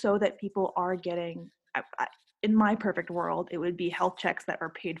was so that people are getting, in my perfect world, it would be health checks that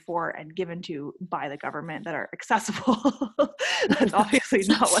are paid for and given to by the government that are accessible. That's obviously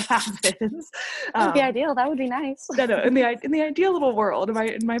not what happens. That would be ideal. That would be nice. No, in the ideal little world,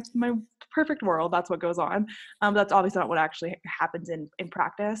 in my perfect world, that's what goes on. That's obviously not what actually happens in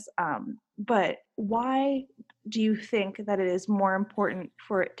practice. But why do you think that it is more important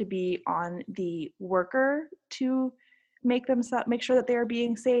for it to be on the worker to make sure that they are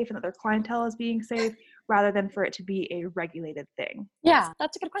being safe and that their clientele is being safe, rather than for it to be a regulated thing? Yeah,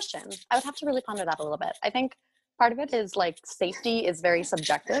 that's a good question. I would have to really ponder that a little bit. I think part of it is like safety is very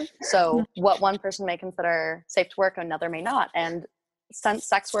subjective. So what one person may consider safe to work, another may not. And since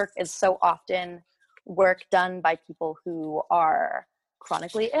sex work is so often work done by people who are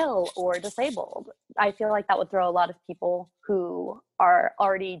chronically ill or disabled, I feel like that would throw a lot of people who are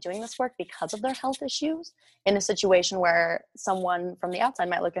already doing this work because of their health issues in a situation where someone from the outside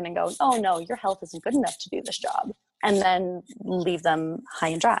might look in and go, oh no, your health isn't good enough to do this job, and then leave them high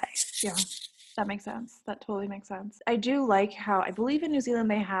and dry. Yeah, that makes sense. That totally makes sense. I do like how, I believe in New Zealand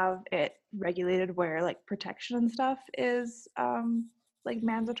they have it regulated where like protection and stuff is like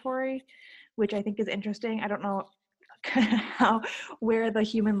mandatory, which I think is interesting. I don't know where the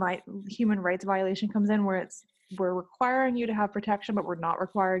human rights violation comes in, where we're requiring you to have protection, but we're not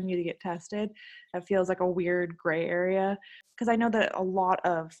requiring you to get tested. That feels like a weird gray area, because I know that a lot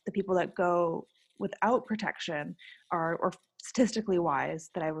of the people that go without protection or statistically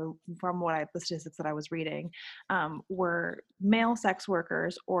wise, the statistics that I was reading, were male sex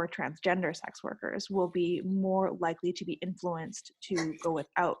workers or transgender sex workers will be more likely to be influenced to go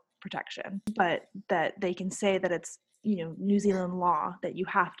without protection, but that they can say that it's, New Zealand law that you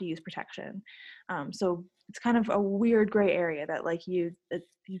have to use protection. So it's kind of a weird gray area that like you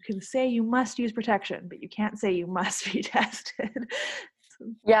can say you must use protection, but you can't say you must be tested.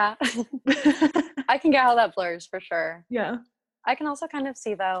 Yeah. I can get how that blurs for sure. Yeah. I can also kind of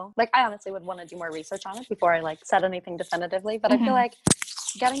see though, like I honestly would want to do more research on it before I like said anything definitively, but I feel like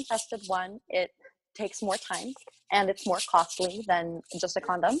getting tested, one, it takes more time and it's more costly than just a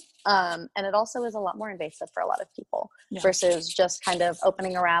condom. And it also is a lot more invasive for a lot of people versus just kind of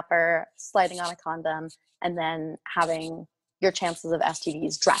opening a wrapper, sliding on a condom, and then having your chances of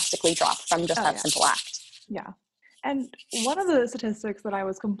STDs drastically drop from just that simple act. Yeah. And one of the statistics that I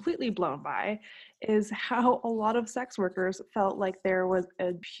was completely blown by is how a lot of sex workers felt like there was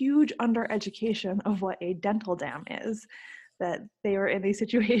a huge undereducation of what a dental dam is, that they were in these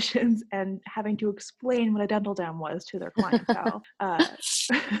situations and having to explain what a dental dam was to their clientele.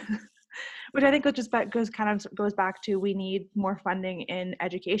 Which I think goes back to, we need more funding in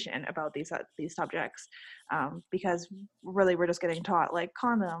education about these subjects, because really we're just getting taught like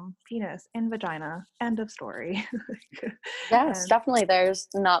condom, penis, and vagina, end of story. Yes, definitely. There's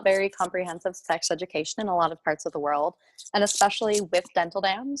not very comprehensive sex education in a lot of parts of the world, and especially with dental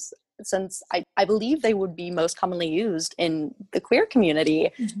dams, since I believe they would be most commonly used in the queer community.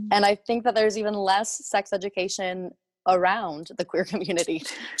 And I think that there's even less sex education around the queer community.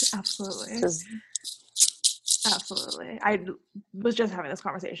 Absolutely. Absolutely. I was just having this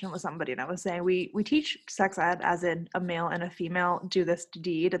conversation with somebody and I was saying we teach sex ed as in a male and a female do this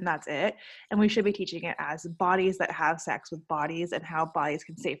deed and that's it. And we should be teaching it as bodies that have sex with bodies and how bodies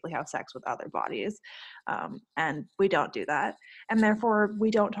can safely have sex with other bodies. And we don't do that. And therefore we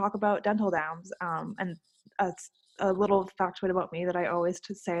don't talk about dental dams. And a little factoid about me that I always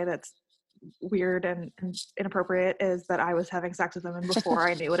say that's weird and inappropriate is that I was having sex with women before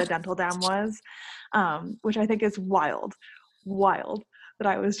I knew what a dental dam was, which I think is wild that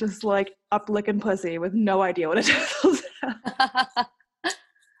I was just like up licking pussy with no idea what a dental dam.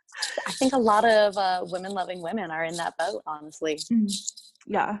 I think a lot of women loving women are in that boat, honestly.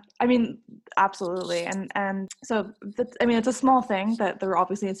 Yeah, I mean, absolutely. And so it's a small thing that there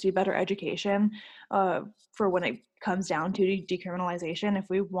obviously needs to be better education for when it comes down to decriminalization. If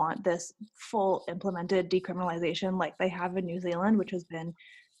we want this full implemented decriminalization like they have in New Zealand, which has been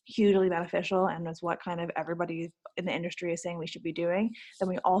hugely beneficial and is what kind of everybody in the industry is saying we should be doing, then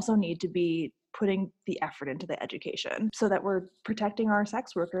we also need to be putting the effort into the education so that we're protecting our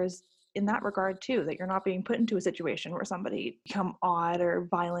sex workers in that regard too, that you're not being put into a situation where somebody become odd or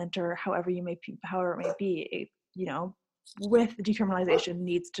violent or however it may be. With decriminalization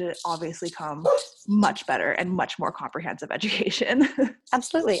needs to obviously come much better and much more comprehensive education.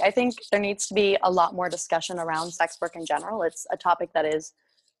 Absolutely. I think there needs to be a lot more discussion around sex work in general. It's a topic that is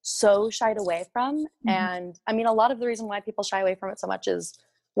so shied away from. Mm-hmm. And I mean, a lot of the reason why people shy away from it so much is,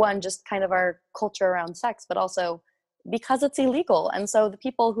 one, just kind of our culture around sex, but also because it's illegal. And so the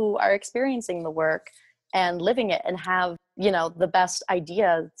people who are experiencing the work and living it and have, the best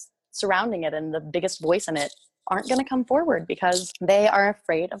ideas surrounding it and the biggest voice in it aren't going to come forward because they are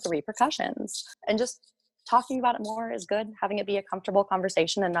afraid of the repercussions. And just talking about it more is good, having it be a comfortable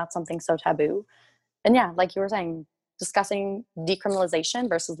conversation and not something so taboo. And yeah, like you were saying, discussing decriminalization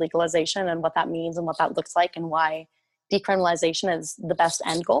versus legalization and what that means and what that looks like and why decriminalization is the best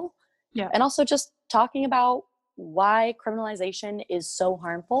end goal. Yeah. And also just talking about why criminalization is so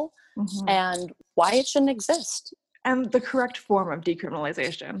harmful and why it shouldn't exist. And the correct form of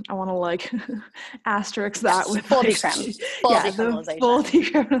decriminalization. I want to asterisk that with full decriminalization. The full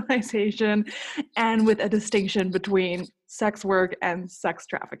decriminalization, and with a distinction between sex work and sex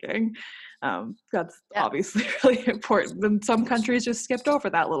trafficking. That's obviously really important. And some countries just skipped over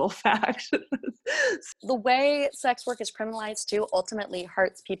that little fact. The way sex work is criminalized too ultimately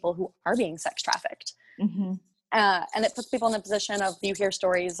hurts people who are being sex trafficked. Mm-hmm. And it puts people in a position of, you hear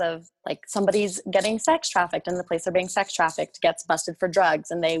stories of somebody's getting sex trafficked and the place they're being sex trafficked gets busted for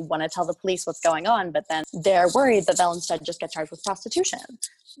drugs and they want to tell the police what's going on, but then they're worried that they'll instead just get charged with prostitution.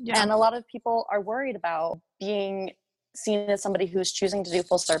 Yeah. And a lot of people are worried about being seen as somebody who's choosing to do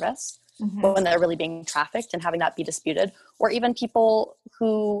full service when they're really being trafficked and having that be disputed, or even people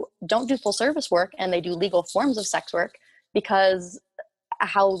who don't do full service work and they do legal forms of sex work because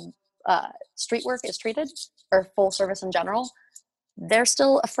how street work is treated, or full service in general, they're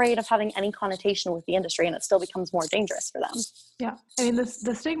still afraid of having any connotation with the industry, and it still becomes more dangerous for them. Yeah. I mean,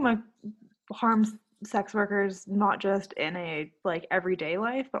 the stigma harms sex workers not just in a everyday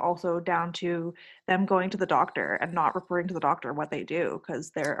life, but also down to them going to the doctor and not reporting to the doctor what they do because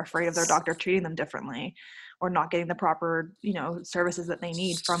they're afraid of their doctor treating them differently or not getting the proper services that they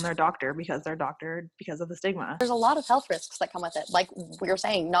need from their doctor because of the stigma. There's a lot of health risks that come with it, like we were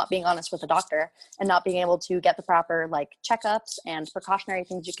saying, not being honest with the doctor and not being able to get the proper checkups and precautionary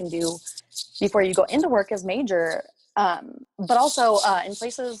things you can do before you go into work is major. But also in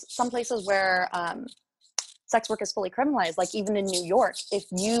some places where sex work is fully criminalized, like even in New York, if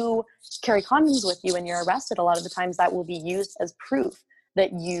you carry condoms with you and you're arrested, a lot of the times that will be used as proof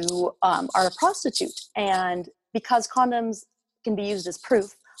that you are a prostitute. And because condoms can be used as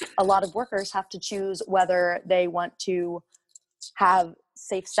proof, a lot of workers have to choose whether they want to have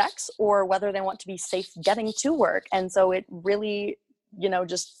safe sex or whether they want to be safe getting to work. And so it really,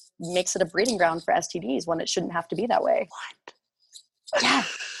 just makes it a breeding ground for STDs when it shouldn't have to be that way. What?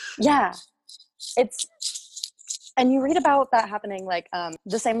 Yeah. And you read about that happening,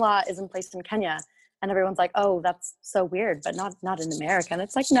 the same law is in place in Kenya, and everyone's like, oh, that's so weird, but not in America. And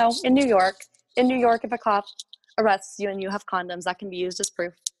it's no, in New York, if a cop arrests you and you have condoms, that can be used as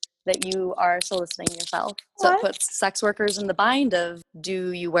proof that you are soliciting yourself. What? So it puts sex workers in the bind of,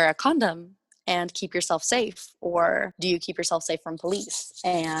 do you wear a condom and keep yourself safe, or do you keep yourself safe from police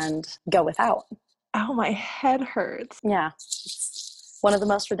and go without? Oh, my head hurts. Yeah. It's one of the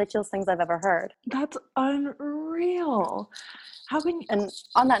most ridiculous things I've ever heard. That's unreal. How can you... And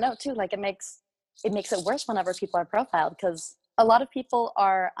on that note too, it makes it worse whenever people are profiled, because a lot of people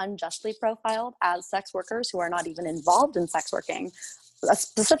are unjustly profiled as sex workers who are not even involved in sex working.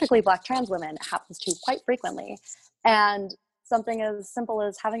 Specifically Black trans women, it happens to quite frequently. And something as simple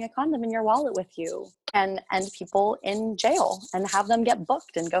as having a condom in your wallet with you can end people in jail and have them get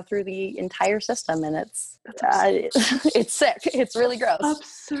booked and go through the entire system. And it's sick. It's really gross.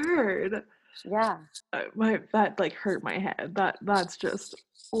 Absurd. Yeah. That hurt my head. That's just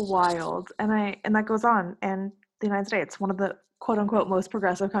wild. And that goes on. And the United States, one of the quote unquote most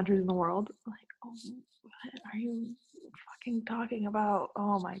progressive countries in the world. Oh, what are you fucking talking about?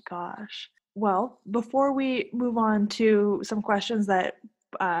 Oh my gosh. Well, before we move on to some questions that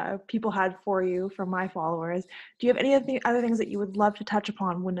people had for you from my followers, do you have any other things that you would love to touch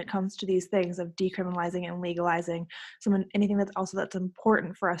upon when it comes to these things of decriminalizing and legalizing? Anything that's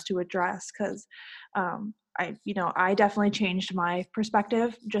important for us to address? Because I definitely changed my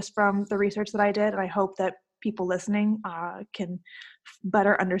perspective just from the research that I did, and I hope that people listening can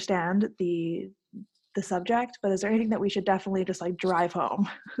better understand the the subject, but is there anything that we should definitely just like drive home?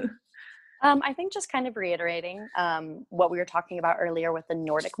 I think just kind of reiterating what we were talking about earlier with the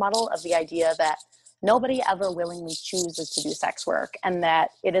Nordic model of the idea that nobody ever willingly chooses to do sex work and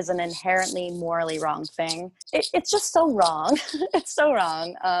that it is an inherently morally wrong thing. It's just so wrong. It's so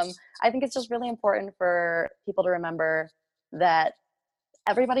wrong. I think it's just really important for people to remember that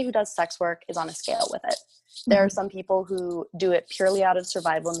everybody who does sex work is on a scale with it. There are some people who do it purely out of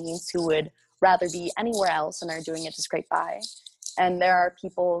survival needs, who would rather be anywhere else and are doing it to scrape by. And there are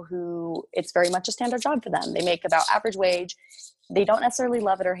people who it's very much a standard job for them. They make about average wage. They don't necessarily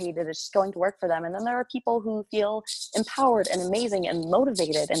love it or hate it. It's just going to work for them. And then there are people who feel empowered and amazing and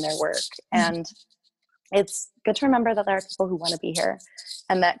motivated in their work. And it's good to remember that there are people who want to be here,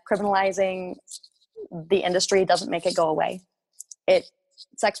 and that criminalizing the industry doesn't make it go away.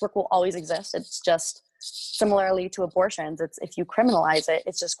 Sex work will always exist. It's just similarly to abortions. It's if you criminalize it,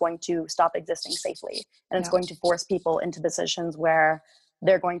 it's just going to stop existing safely, and it's going to force people into positions where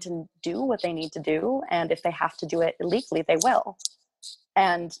they're going to do what they need to do, and if they have to do it illegally, they will.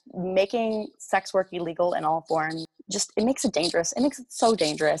 And making sex work illegal in all forms, it makes it dangerous. It makes it so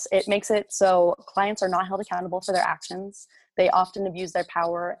dangerous. It makes it so clients are not held accountable for their actions. They often abuse their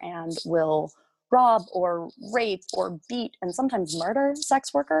power and will rob or rape or beat and sometimes murder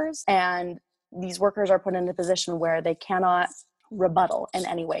sex workers. And these workers are put in a position where they cannot rebuttal in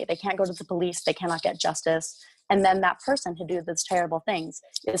any way. They can't go to the police. They cannot get justice. And then that person who did these terrible things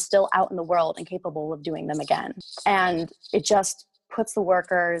is still out in the world and capable of doing them again. And it just puts the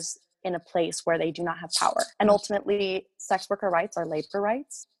workers in a place where they do not have power. And ultimately, sex worker rights are labor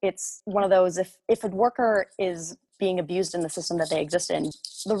rights. It's one of those, if a worker is being abused in the system that they exist in,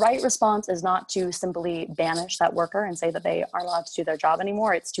 the right response is not to simply banish that worker and say that they aren't allowed to do their job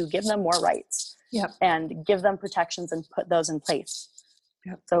anymore. It's to give them more rights and give them protections and put those in place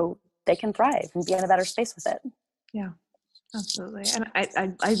so they can thrive and be in a better space with it. Yeah, absolutely. And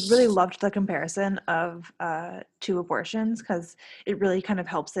I really loved the comparison of two abortions, because it really kind of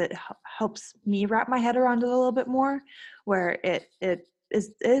helps me wrap my head around it a little bit more, where it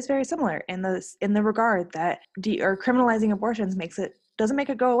is very similar in the regard that criminalizing abortions doesn't make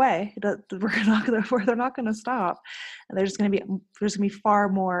it go away. They're not going to stop, and there's going to be far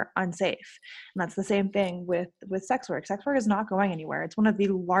more unsafe. And that's the same thing with sex work. Sex work is not going anywhere. It's one of the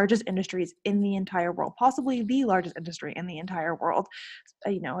largest industries in the entire world, possibly the largest industry in the entire world.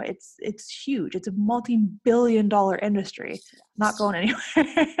 It's huge. It's a multi-billion-dollar industry. Not going anywhere.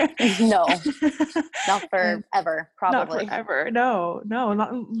 No, not forever. Probably not forever. No,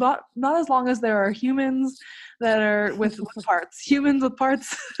 not as long as there are humans that are with parts. Humans with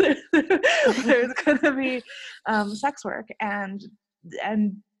parts. There's going to be sex work, and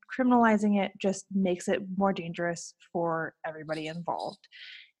criminalizing it just makes it more dangerous for everybody involved.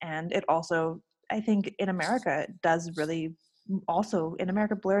 And it also, I think, in America,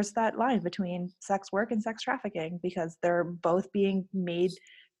 blurs that line between sex work and sex trafficking, because they're both being made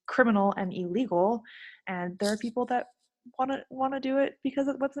criminal and illegal, and there are people that want to do it because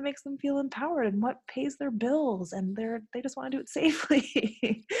of what makes them feel empowered and what pays their bills, and they just want to do it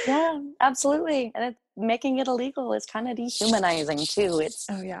safely. Yeah, absolutely. And making it illegal is kind of dehumanizing too. It's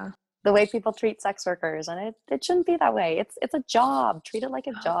the way people treat sex workers, and it shouldn't be that way. It's a job. Treat it like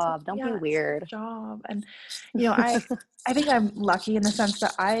a job. Don't be weird. It's a job. And I think I'm lucky in the sense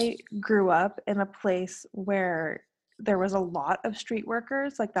that I grew up in a place where there was a lot of street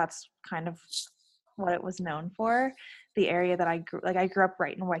workers. Like, that's kind of what it was known for. The area that I grew up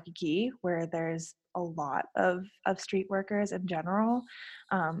right in Waikiki, where there's a lot of street workers in general.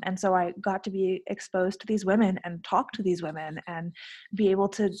 And so I got to be exposed to these women and talk to these women and be able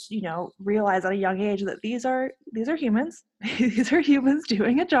to, realize at a young age that these are humans. These are humans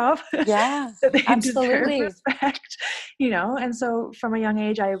doing a job. Yeah, that they absolutely. deserve respect, and so from a young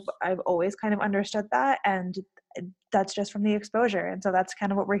age, I've always kind of understood that, and that's just from the exposure. And so that's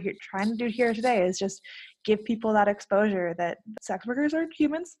kind of what we're trying to do here today, is just give people that exposure that sex workers are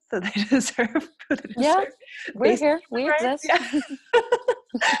humans, that they deserve. We're here. We exist. Yeah.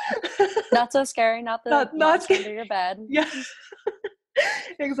 Not so scary. Not under your bed. Yeah.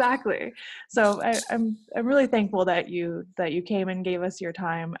 Exactly. So I'm really thankful that you came and gave us your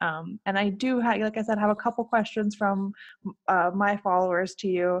time. And I do like I said, have a couple questions from my followers to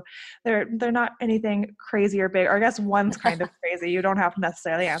you. They're not anything crazy or big, or I guess one's kind of crazy. You don't have to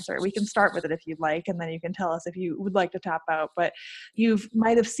necessarily answer it. We can start with it if you'd like, and then you can tell us if you would like to tap out. But you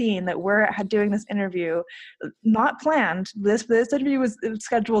might have seen that we're doing this interview, not planned. This interview was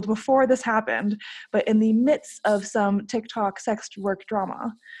scheduled before this happened, but in the midst of some TikTok sex work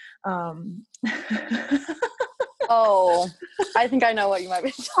drama. Oh, I think I know what you might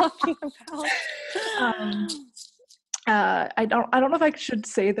be talking about. um, I don't know if I should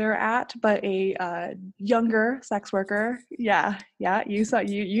say they're at, but a younger sex worker. Yeah, you saw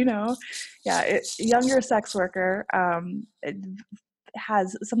you know, younger sex worker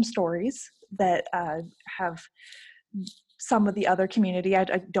has some stories that have some of the other community. I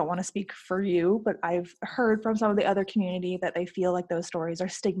don't want to speak for you, but I've heard from some of the other community that they feel like those stories are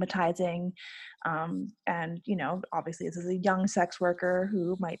stigmatizing. And, obviously this is a young sex worker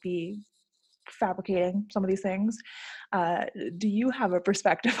who might be fabricating some of these things. Do you have a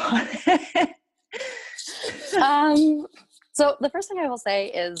perspective on it? So the first thing I will say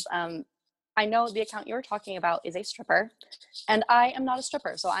is, I know the account you're talking about is a stripper, and I am not a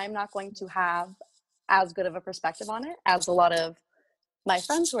stripper, so I am not going to have as good of a perspective on it as a lot of my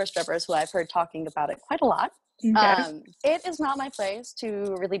friends who are strippers who I've heard talking about it quite a lot. Okay. It is not my place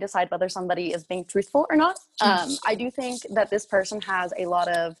to really decide whether somebody is being truthful or not. I do think that this person has a lot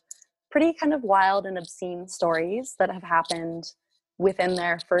of pretty kind of wild and obscene stories that have happened within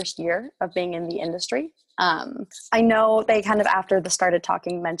their first year of being in the industry. I know they kind of, after the started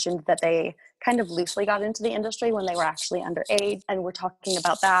talking, mentioned that they kind of loosely got into the industry when they were actually underage, and we're talking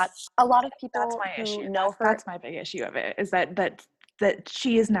about that. A lot of people That's my who issue. know her. That's my big issue of it, is that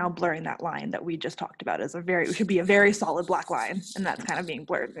she is now blurring that line that we just talked about as it should be a very solid black line, and that's kind of being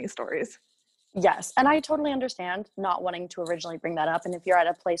blurred in these stories. Yes, and I totally understand not wanting to originally bring that up. And if you're at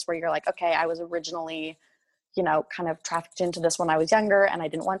a place where you're like, okay, I was originally, kind of trafficked into this when I was younger and I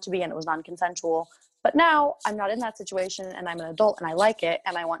didn't want to be, and it was non-consensual, but now I'm not in that situation and I'm an adult and I like it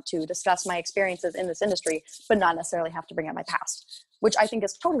and I want to discuss my experiences in this industry, but not necessarily have to bring up my past, which I think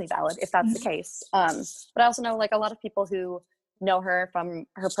is totally valid if that's the case. But I also know like a lot of people who know her from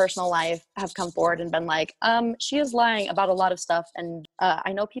her personal life have come forward and been like, she is lying about a lot of stuff. And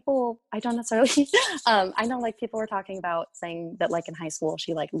I know people, I don't necessarily, I know like people were talking about saying that like in high school,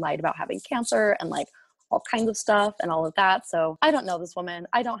 she like lied about having cancer and like all kinds of stuff and all of that. So I don't know this woman.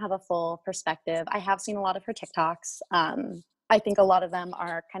 I don't have a full perspective. I have seen a lot of her TikToks. I think a lot of them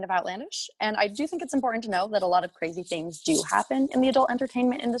are kind of outlandish. And I do think it's important to know that a lot of crazy things do happen in the adult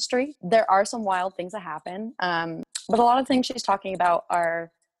entertainment industry. There are some wild things that happen. But a lot of things she's talking about are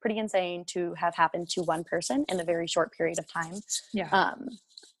pretty insane to have happened to one person in a very short period of time. Yeah.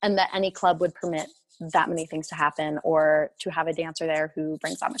 And that any club would permit that many things to happen, or to have a dancer there who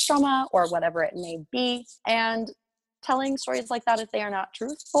brings that much drama or whatever it may be. And telling stories like that, if they are not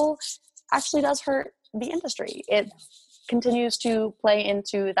truthful, actually does hurt the industry. It continues to play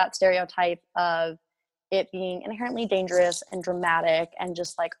into that stereotype of it being inherently dangerous and dramatic and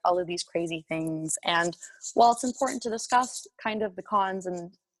just like all of these crazy things. And while it's important to discuss kind of the cons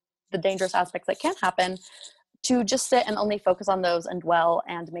and the dangerous aspects that can happen, to just sit and only focus on those and dwell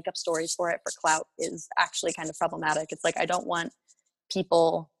and make up stories for it for clout is actually kind of problematic. It's like, I don't want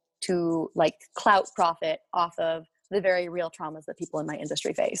people to like clout profit off of the very real traumas that people in my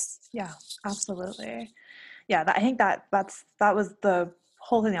industry face. Yeah, absolutely. Yeah, I think that was the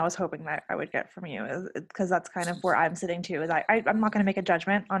whole thing I was hoping that I would get from you, is because that's kind of where I'm sitting too. Is I'm not going to make a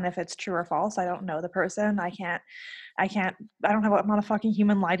judgment on if it's true or false. I don't know the person. I don't have, I'm not a fucking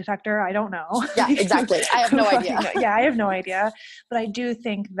human lie detector. I don't know. Yeah, exactly. I have no idea. Yeah, I have no idea. But I do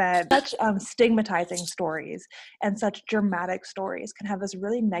think that such stigmatizing stories and such dramatic stories can have this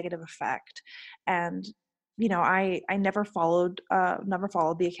really negative effect. And I never followed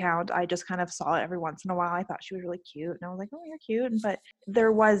the account. I just kind of saw it every once in a while. I thought she was really cute, and I was like, oh, you're cute. But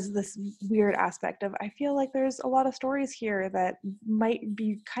there was this weird aspect of, I feel like there's a lot of stories here that might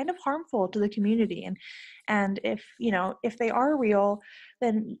be kind of harmful to the community. And if they are real,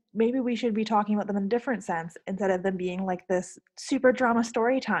 then maybe we should be talking about them in a different sense, instead of them being like this super drama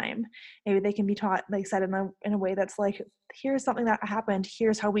story time. Maybe they can be taught, like said, in a way that's like, here's something that happened,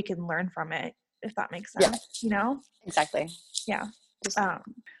 here's how we can learn from it, if that makes sense. Yeah, exactly. Yeah.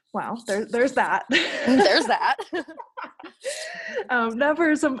 Well, there's that. There's that. Now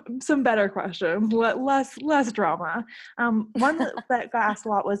for some better questions, less drama. One that got asked a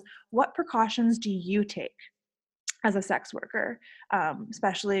lot was, what precautions do you take as a sex worker?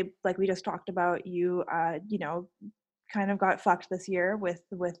 Especially like we just talked about, you kind of got fucked this year with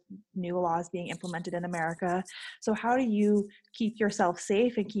new laws being implemented in America. So how do you keep yourself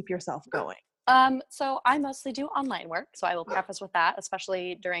safe and keep yourself going? So I mostly do online work. So I will preface with that,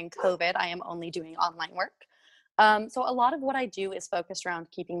 especially during COVID, I am only doing online work. So a lot of what I do is focused around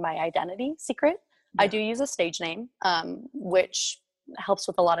keeping my identity secret. Yeah. I do use a stage name, which helps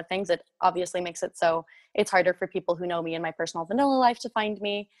with a lot of things. It obviously makes it so it's harder for people who know me in my personal vanilla life to find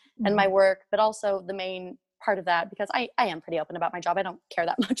me and my work, but also the main part of that, because I am pretty open about my job. I don't care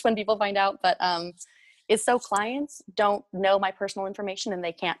that much when people find out, but is so clients don't know my personal information and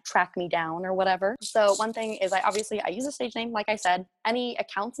they can't track me down or whatever. So one thing is I use a stage name. Like I said, any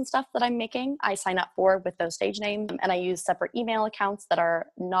accounts and stuff that I'm making, I sign up for with those stage names, and I use separate email accounts that are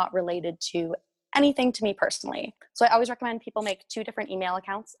not related to anything to me personally. So I always recommend people make 2 different email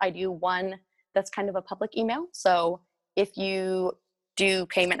accounts. I do one that's kind of a public email. So if you do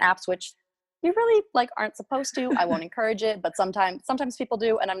payment apps, which you really like aren't supposed to, I won't encourage it, but sometimes people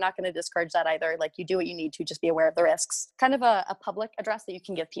do, and I'm not going to discourage that either. Like, you do what you need to, just be aware of the risks. Kind of a public address that you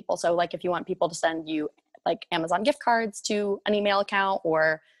can give people. So like if you want people to send you like Amazon gift cards to an email account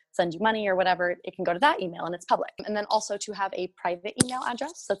or send you money or whatever, it can go to that email and it's public. And then also to have a private email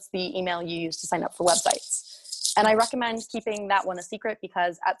address. That's the email you use to sign up for websites. And I recommend keeping that one a secret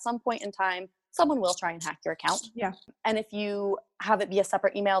because at some point in time, someone will try and hack your account. Yeah. And if you have it be a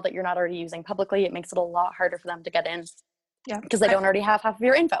separate email that you're not already using publicly, it makes it a lot harder for them to get in. Yeah. Because they don't already have half of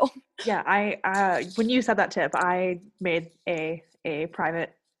your info. Yeah. I when you said that tip, I made a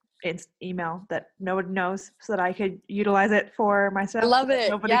private email that no one knows so that I could utilize it for myself. I love it.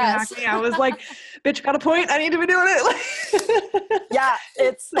 Nobody can hack me. I was like, bitch, got a point. I need to be doing it. Yeah.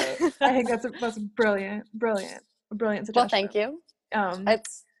 It's, so I think that's a brilliant suggestion. Well, thank you.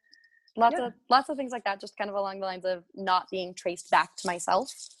 It's lots of things like that, just kind of along the lines of not being traced back to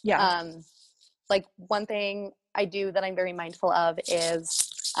myself. Yeah. Like one thing I do that I'm very mindful of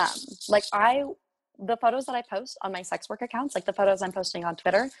is the photos that I post on my sex work accounts, like the photos I'm posting on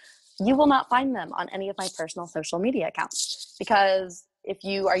Twitter, you will not find them on any of my personal social media accounts, because if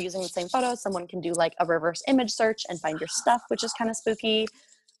you are using the same photos, someone can do like a reverse image search and find your stuff, which is kind of spooky.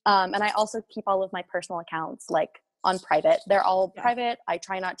 And I also keep all of my personal accounts like on private. They're all private. I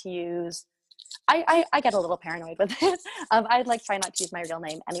try not to use, I get a little paranoid with it. I like try not to use my real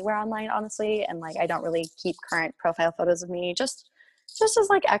name anywhere online, honestly. And like, I don't really keep current profile photos of me, just as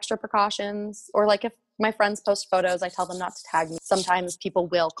like extra precautions. Or like if my friends post photos, I tell them not to tag me. Sometimes people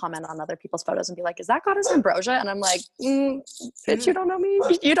will comment on other people's photos and be like, is that Goddess Ambrosia? And I'm like, bitch, you don't know me.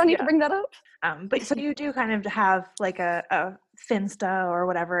 You don't need to bring that up. But so you do kind of have like a Finsta or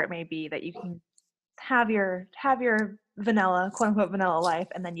whatever it may be that you can have your vanilla, quote unquote vanilla life,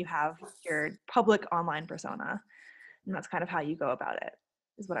 and then you have your public online persona, and that's kind of how you go about it.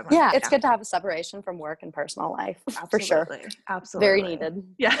 Is what I'm. Yeah, it's good to have a separation from work and personal life. For sure. Absolutely. Very needed.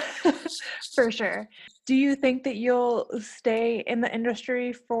 Yeah, for sure. Do you think that you'll stay in the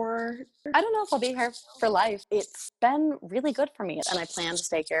industry for? I don't know if I'll be here for life. It's been really good for me, and I plan to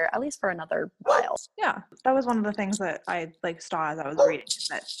stay here at least for another while. Yeah, that was one of the things that I like saw as I was reading,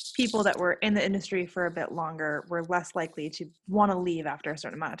 that people that were in the industry for a bit longer were less likely to want to leave after a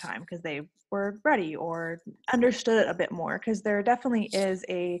certain amount of time because they were ready or understood it a bit more, because there definitely is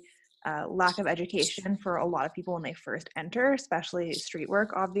a lack of education for a lot of people when they first enter, especially street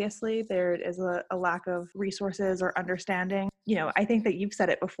work. Obviously, there is a lack of resources or understanding. You know, I think that you've said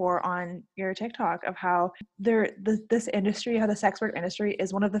it before on your TikTok of how this industry, how the sex work industry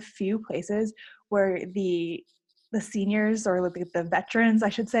is one of the few places where the seniors, or the veterans, I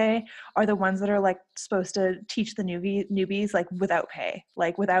should say, are the ones that are like supposed to teach the newbies like without pay,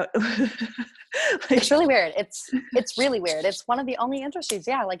 like without. It's really weird. It's really weird. It's one of the only industries,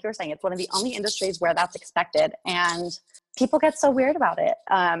 yeah, like you were saying, it's one of the only industries where that's expected, and people get so weird about it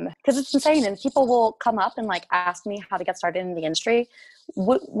because it's insane. And people will come up and like ask me how to get started in the industry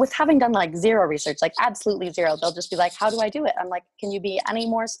with having done like zero research, like absolutely zero. They'll just be like, how do I do it? I'm like, can you be any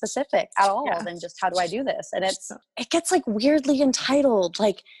more specific at all than just how do I do this? And it gets like weirdly entitled.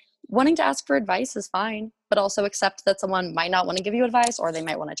 Like, wanting to ask for advice is fine, but also accept that someone might not want to give you advice, or they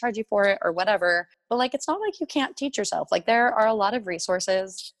might want to charge you for it or whatever. But like, it's not like you can't teach yourself. Like, there are a lot of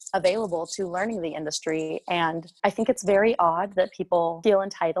resources available to learning the industry. And I think it's very odd that people feel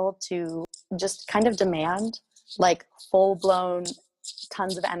entitled to just kind of demand like full-blown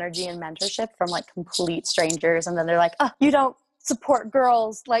tons of energy and mentorship from like complete strangers. And then they're like, oh, you don't support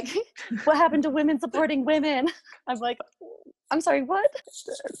girls. Like, what happened to women supporting women? I'm like, I'm sorry, what?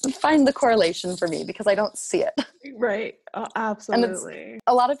 Find the correlation for me, because I don't see it. Right. Oh, absolutely. And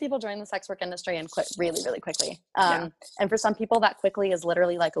a lot of people join the sex work industry and quit really, really quickly. And for some people that quickly is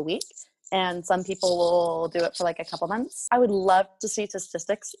literally like a week. And some people will do it for like a couple months. I would love to see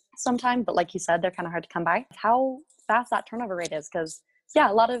statistics sometime, but like you said, they're kind of hard to come by. How fast that turnover rate is, because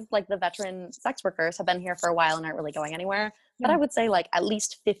a lot of like the veteran sex workers have been here for a while and aren't really going anywhere. But I would say like at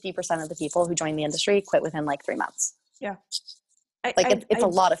least 50% of the people who join the industry quit within like 3 months. Yeah. It's a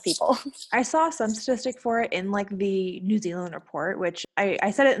lot of people. I saw some statistic for it in like the New Zealand report, which I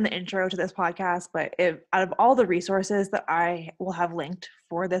said it in the intro to this podcast, but out of all the resources that I will have linked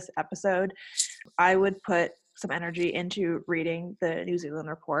for this episode, I would put some energy into reading the New Zealand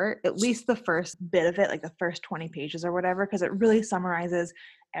report, at least the first bit of it, like the first 20 pages or whatever, because it really summarizes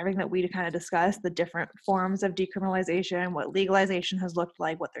everything that we kind of discussed, the different forms of decriminalization, what legalization has looked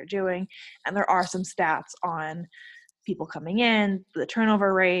like, what they're doing. And there are some stats on people coming in, the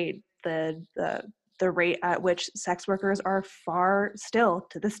turnover rate, the rate at which sex workers are far still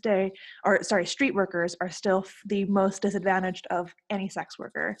to this day, or sorry, street workers are still the most disadvantaged of any sex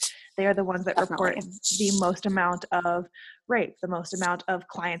worker. They are the ones that report the most amount of rape, the most amount of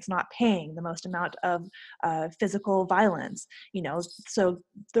clients not paying, the most amount of physical violence, so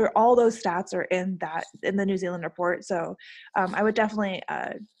there, all those stats are in the New Zealand report. So I would definitely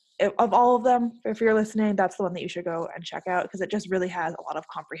of all of them, if you're listening, that's the one that you should go and check out, because it just really has a lot of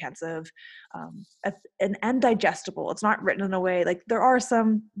comprehensive and digestible. It's not written in a way, like there are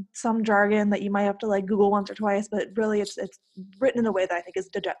some jargon that you might have to like Google once or twice, but really it's written in a way that I think is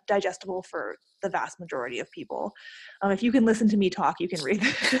digestible for the vast majority of people. If you can listen to me talk, you can read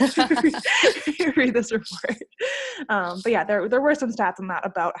read this report. But yeah, there were some stats on that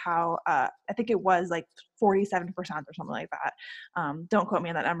about how I think it was like 47% or something like that. Don't quote me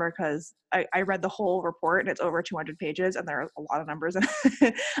on that number, because I read the whole report and it's over 200 pages and there are a lot of numbers. And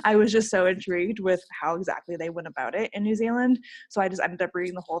I was just so intrigued with how exactly they went about it in New Zealand. So I just ended up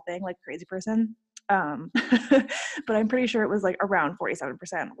reading the whole thing like a crazy person. But I'm pretty sure it was like around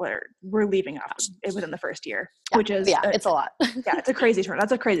 47% where we're leaving after it within the first year, which is it's a lot. Yeah, it's a crazy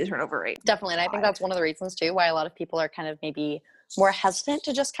that's a crazy turnover rate. Definitely. And I think that's one of the reasons too why a lot of people are kind of maybe more hesitant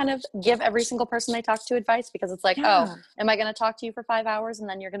to just kind of give every single person they talk to advice, because it's like, oh, am I going to talk to you for 5 hours and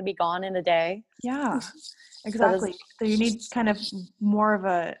then you're going to be gone in a day? Yeah, exactly. So you need kind of more of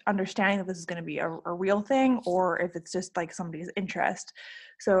a understanding that this is going to be a real thing, or if it's just like somebody's interest.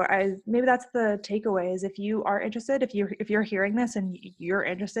 So maybe that's the takeaway, is if you are interested, if you're hearing this and you're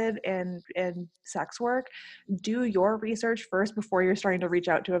interested in sex work, do your research first before you're starting to reach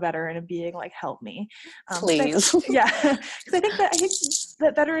out to a veteran and being like, help me. Please. Yeah. Because I think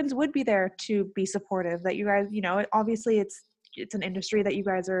that veterans would be there to be supportive, that you guys, obviously it's an industry that you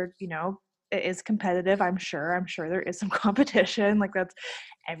guys are, it is competitive. I'm sure there is some competition. Like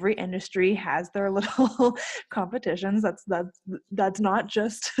every industry has their little competitions. That's not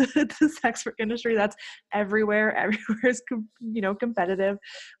just the sex work industry. That's everywhere. Everywhere is, competitive.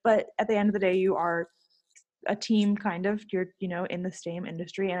 But at the end of the day, you are a team, kind of. You're, in the same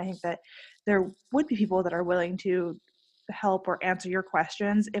industry. And I think that there would be people that are willing to help or answer your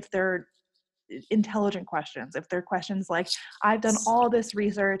questions if they're intelligent questions. If they're questions like, I've done all this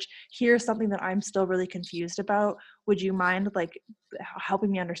research, here's something that I'm still really confused about, would you mind like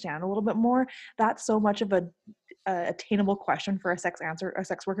helping me understand a little bit more? That's so much of a attainable question for a sex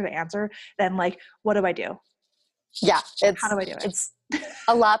worker to answer than like, what do I do? Yeah, how do I do it? It's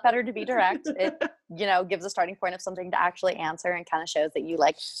a lot better to be direct. It gives a starting point of something to actually answer, and kind of shows that you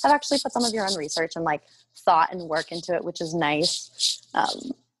like have actually put some of your own research and like thought and work into it, which is nice.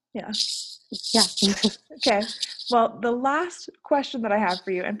 Yeah. Okay. Well, the last question that I have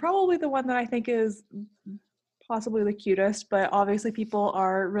for you, and probably the one that I think is possibly the cutest, but obviously people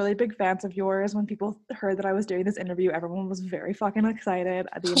are really big fans of yours. When people heard that I was doing this interview, everyone was very fucking excited.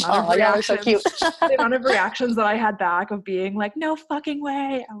 The amount of reactions, so cute. the amount of reactions that I had back of being like, no fucking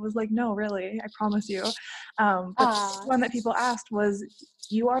way. I was like, no, really, I promise you. But one that people asked was,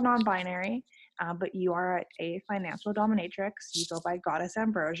 you are non-binary, but you are a financial dominatrix. You go by Goddess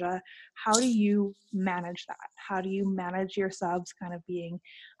Ambrosia. How do you manage that? How do you manage your subs kind of being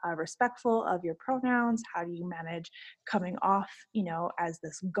respectful of your pronouns? How do you manage coming off, as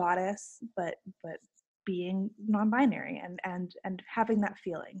this goddess, but being non-binary and having that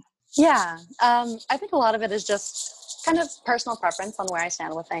feeling? Yeah, I think a lot of it is just kind of personal preference on where I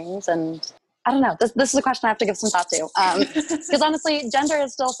stand with things. And I don't know, this is a question I have to give some thought to. Because honestly, gender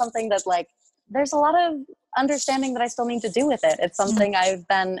is still something that like, there's a lot of understanding that I still need to do with it. It's something I've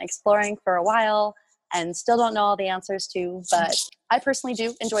been exploring for a while and still don't know all the answers to, but I personally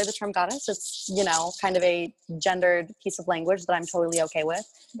do enjoy the term goddess. It's, kind of a gendered piece of language that I'm totally okay with.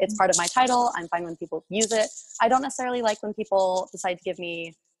 It's part of my title. I'm fine when people use it. I don't necessarily like when people decide to give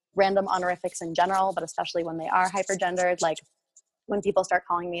me random honorifics in general, but especially when they are hypergendered, like when people start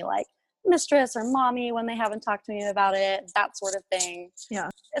calling me like mistress or mommy when they haven't talked to me about it, that sort of thing. Yeah.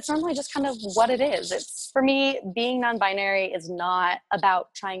 It's normally just kind of what it is. It's, for me, being non-binary is not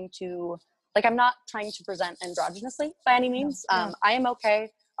about trying to, like, I'm not trying to present androgynously by any means. I am okay.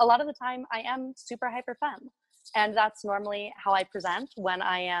 A lot of the time I am super hyper femme, and that's normally how I present when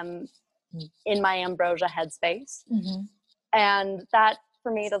I am in my Ambrosia headspace. And that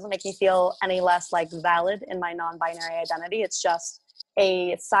for me doesn't make me feel any less like valid in my non-binary identity. It's just,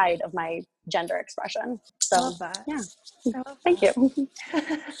 a side of my gender expression. So I love that. yeah, I love thank that.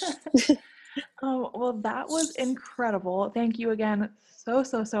 you. Well, that was incredible. Thank you again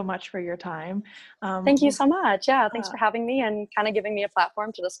so much for your time. Thank you so much. Yeah, thanks Uh, for having me and kind of giving me a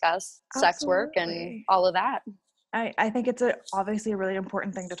platform to discuss sex work and absolutely. all of that. I think it's obviously a really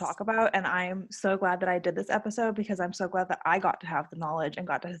important thing to talk about, and I'm so glad that I did this episode because I'm so glad that I got to have the knowledge and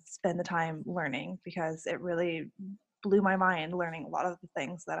got to spend the time learning, because it really blew my mind learning a lot of the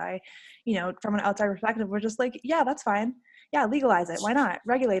things that I, from an outside perspective, were just like, yeah, that's fine. Yeah, legalize it. Why not?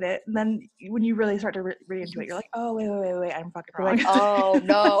 Regulate it. And then when you really start to read into it, you're like, oh, wait, I'm fucking You're wrong. like, oh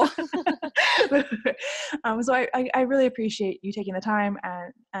no. So I really appreciate you taking the time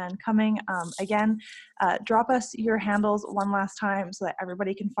and coming. Again, drop us your handles one last time so that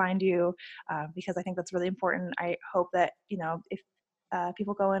everybody can find you, because I think that's really important. I hope that, if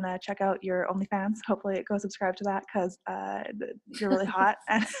people go and check out your OnlyFans, hopefully go subscribe to that, because you're really hot.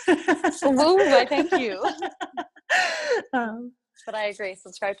 Woo, I thank you. um, But I agree.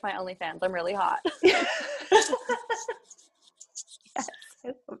 Subscribe to my OnlyFans. I'm really hot. yes,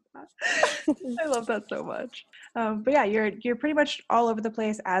 I love that. I love that so much. But yeah, you're pretty much all over the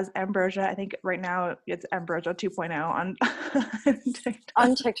place as Ambrosia. I think right now it's Ambrosia 2.0 on TikTok.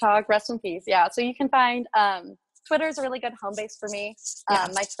 On TikTok, rest in peace. Yeah. So you can find Twitter is a really good home base for me. Yeah.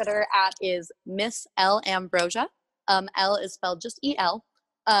 My Twitter is Miss L Ambrosia. L is spelled just EL.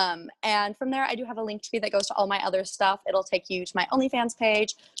 And from there, I do have a link tree that goes to all my other stuff. It'll take you to my OnlyFans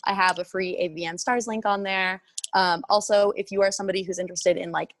page. I have a free AVN Stars link on there. Also, if you are somebody who's interested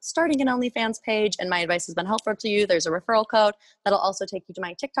in like starting an OnlyFans page and my advice has been helpful to you, there's a referral code that'll also take you to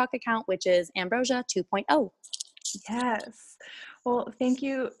my TikTok account, which is Ambrosia 2.0. Yes. Well, thank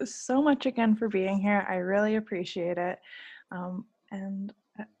you so much again for being here. I really appreciate it. And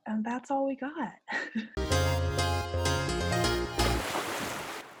that's all we got.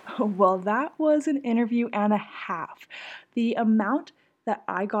 Well, that was an interview and a half. The amount that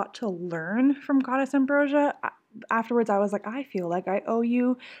I got to learn from Goddess Ambrosia, afterwards I was like, I feel like I owe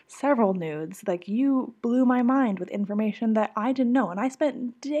you several nudes. Like, you blew my mind with information that I didn't know. And I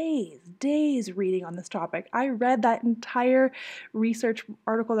spent days reading on this topic. I read that entire research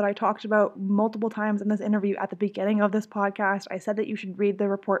article that I talked about multiple times in this interview at the beginning of this podcast. I said that you should read the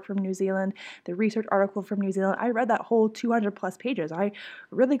report from New Zealand, the research article from New Zealand. I read that whole 200 plus pages. I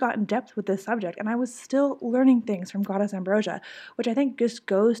really got in depth with this subject, and I was still learning things from Goddess Ambrosia, which I think just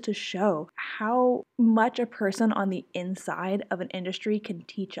goes to show how much a person on the inside of an industry can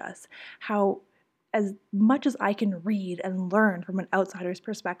teach us. How, as much as I can read and learn from an outsider's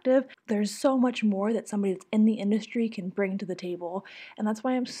perspective, there's so much more that somebody that's in the industry can bring to the table. And that's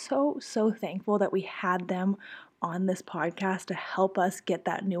why I'm so thankful that we had them on this podcast to help us get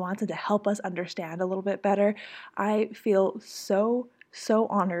that nuance and to help us understand a little bit better. I feel so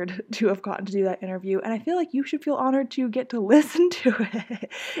honored to have gotten to do that interview, and I feel like you should feel honored to get to listen to it.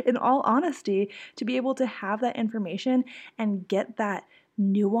 In all honesty, to be able to have that information and get that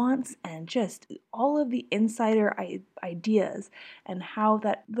nuance and just all of the insider ideas and how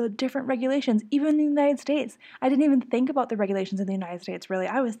that the different regulations, even in the United States, I didn't even think about the regulations in the United States really.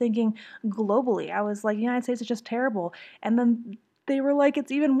 I was thinking globally. I was like, the United States is just terrible, and then they were like,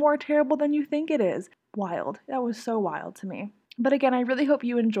 it's even more terrible than you think it is. Wild. That was so wild to me. But again, I really hope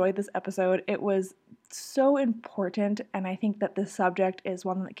you enjoyed this episode. It was so important, and I think that this subject is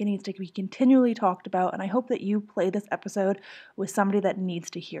one that needs to be continually talked about, and I hope that you play this episode with somebody that needs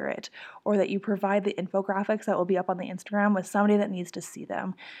to hear it, or that you provide the infographics that will be up on the Instagram with somebody that needs to see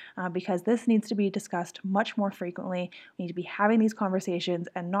them, because this needs to be discussed much more frequently. We need to be having these conversations,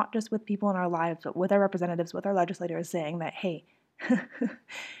 and not just with people in our lives, but with our representatives, with our legislators, saying that, hey,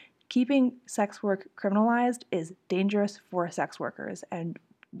 keeping sex work criminalized is dangerous for sex workers, and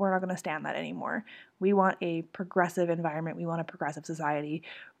we're not going to stand that anymore. We want a progressive environment. We want a progressive society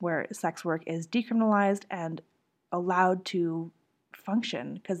where sex work is decriminalized and allowed to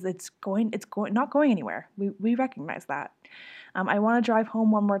function, because it's not going anywhere. We recognize that. I want to drive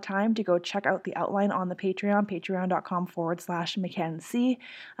home one more time to go check out the outline on the Patreon, patreon.com/McKenzie,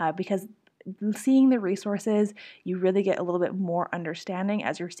 because seeing the resources, you really get a little bit more understanding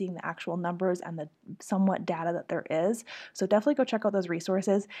as you're seeing the actual numbers and the somewhat data that there is. So definitely go check out those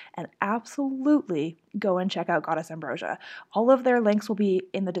resources, and absolutely go and check out Goddess Ambrosia. All of their links will be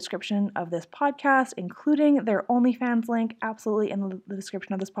in the description of this podcast, including their OnlyFans link, absolutely in the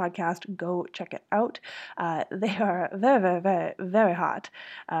description of this podcast. Go check it out. They are very, very, very, very hot.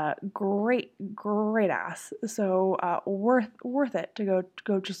 Great ass. So worth it to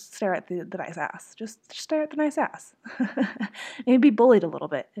go just stare at the nice ass. Just stare at the nice ass. Maybe be bullied a little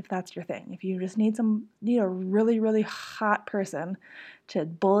bit if that's your thing. If you just need a really, really hot person to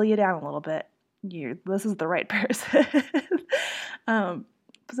bully you down a little bit, this is the right person.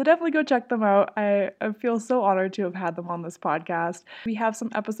 So definitely go check them out. I feel so honored to have had them on this podcast. We have some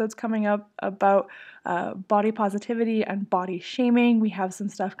episodes coming up about body positivity and body shaming. We have some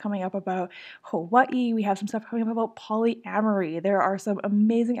stuff coming up about Hawaii. We have some stuff coming up about polyamory. There are some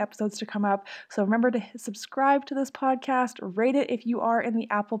amazing episodes to come up. So remember to subscribe to this podcast, rate it if you are in the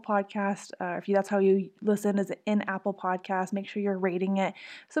Apple Podcast. If that's how you listen, is it in Apple Podcast? Make sure you're rating it.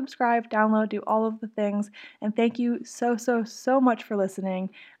 Subscribe, download, do all of the things. And thank you so, so, so much for listening.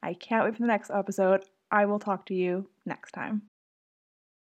 I can't wait for the next episode. I will talk to you next time.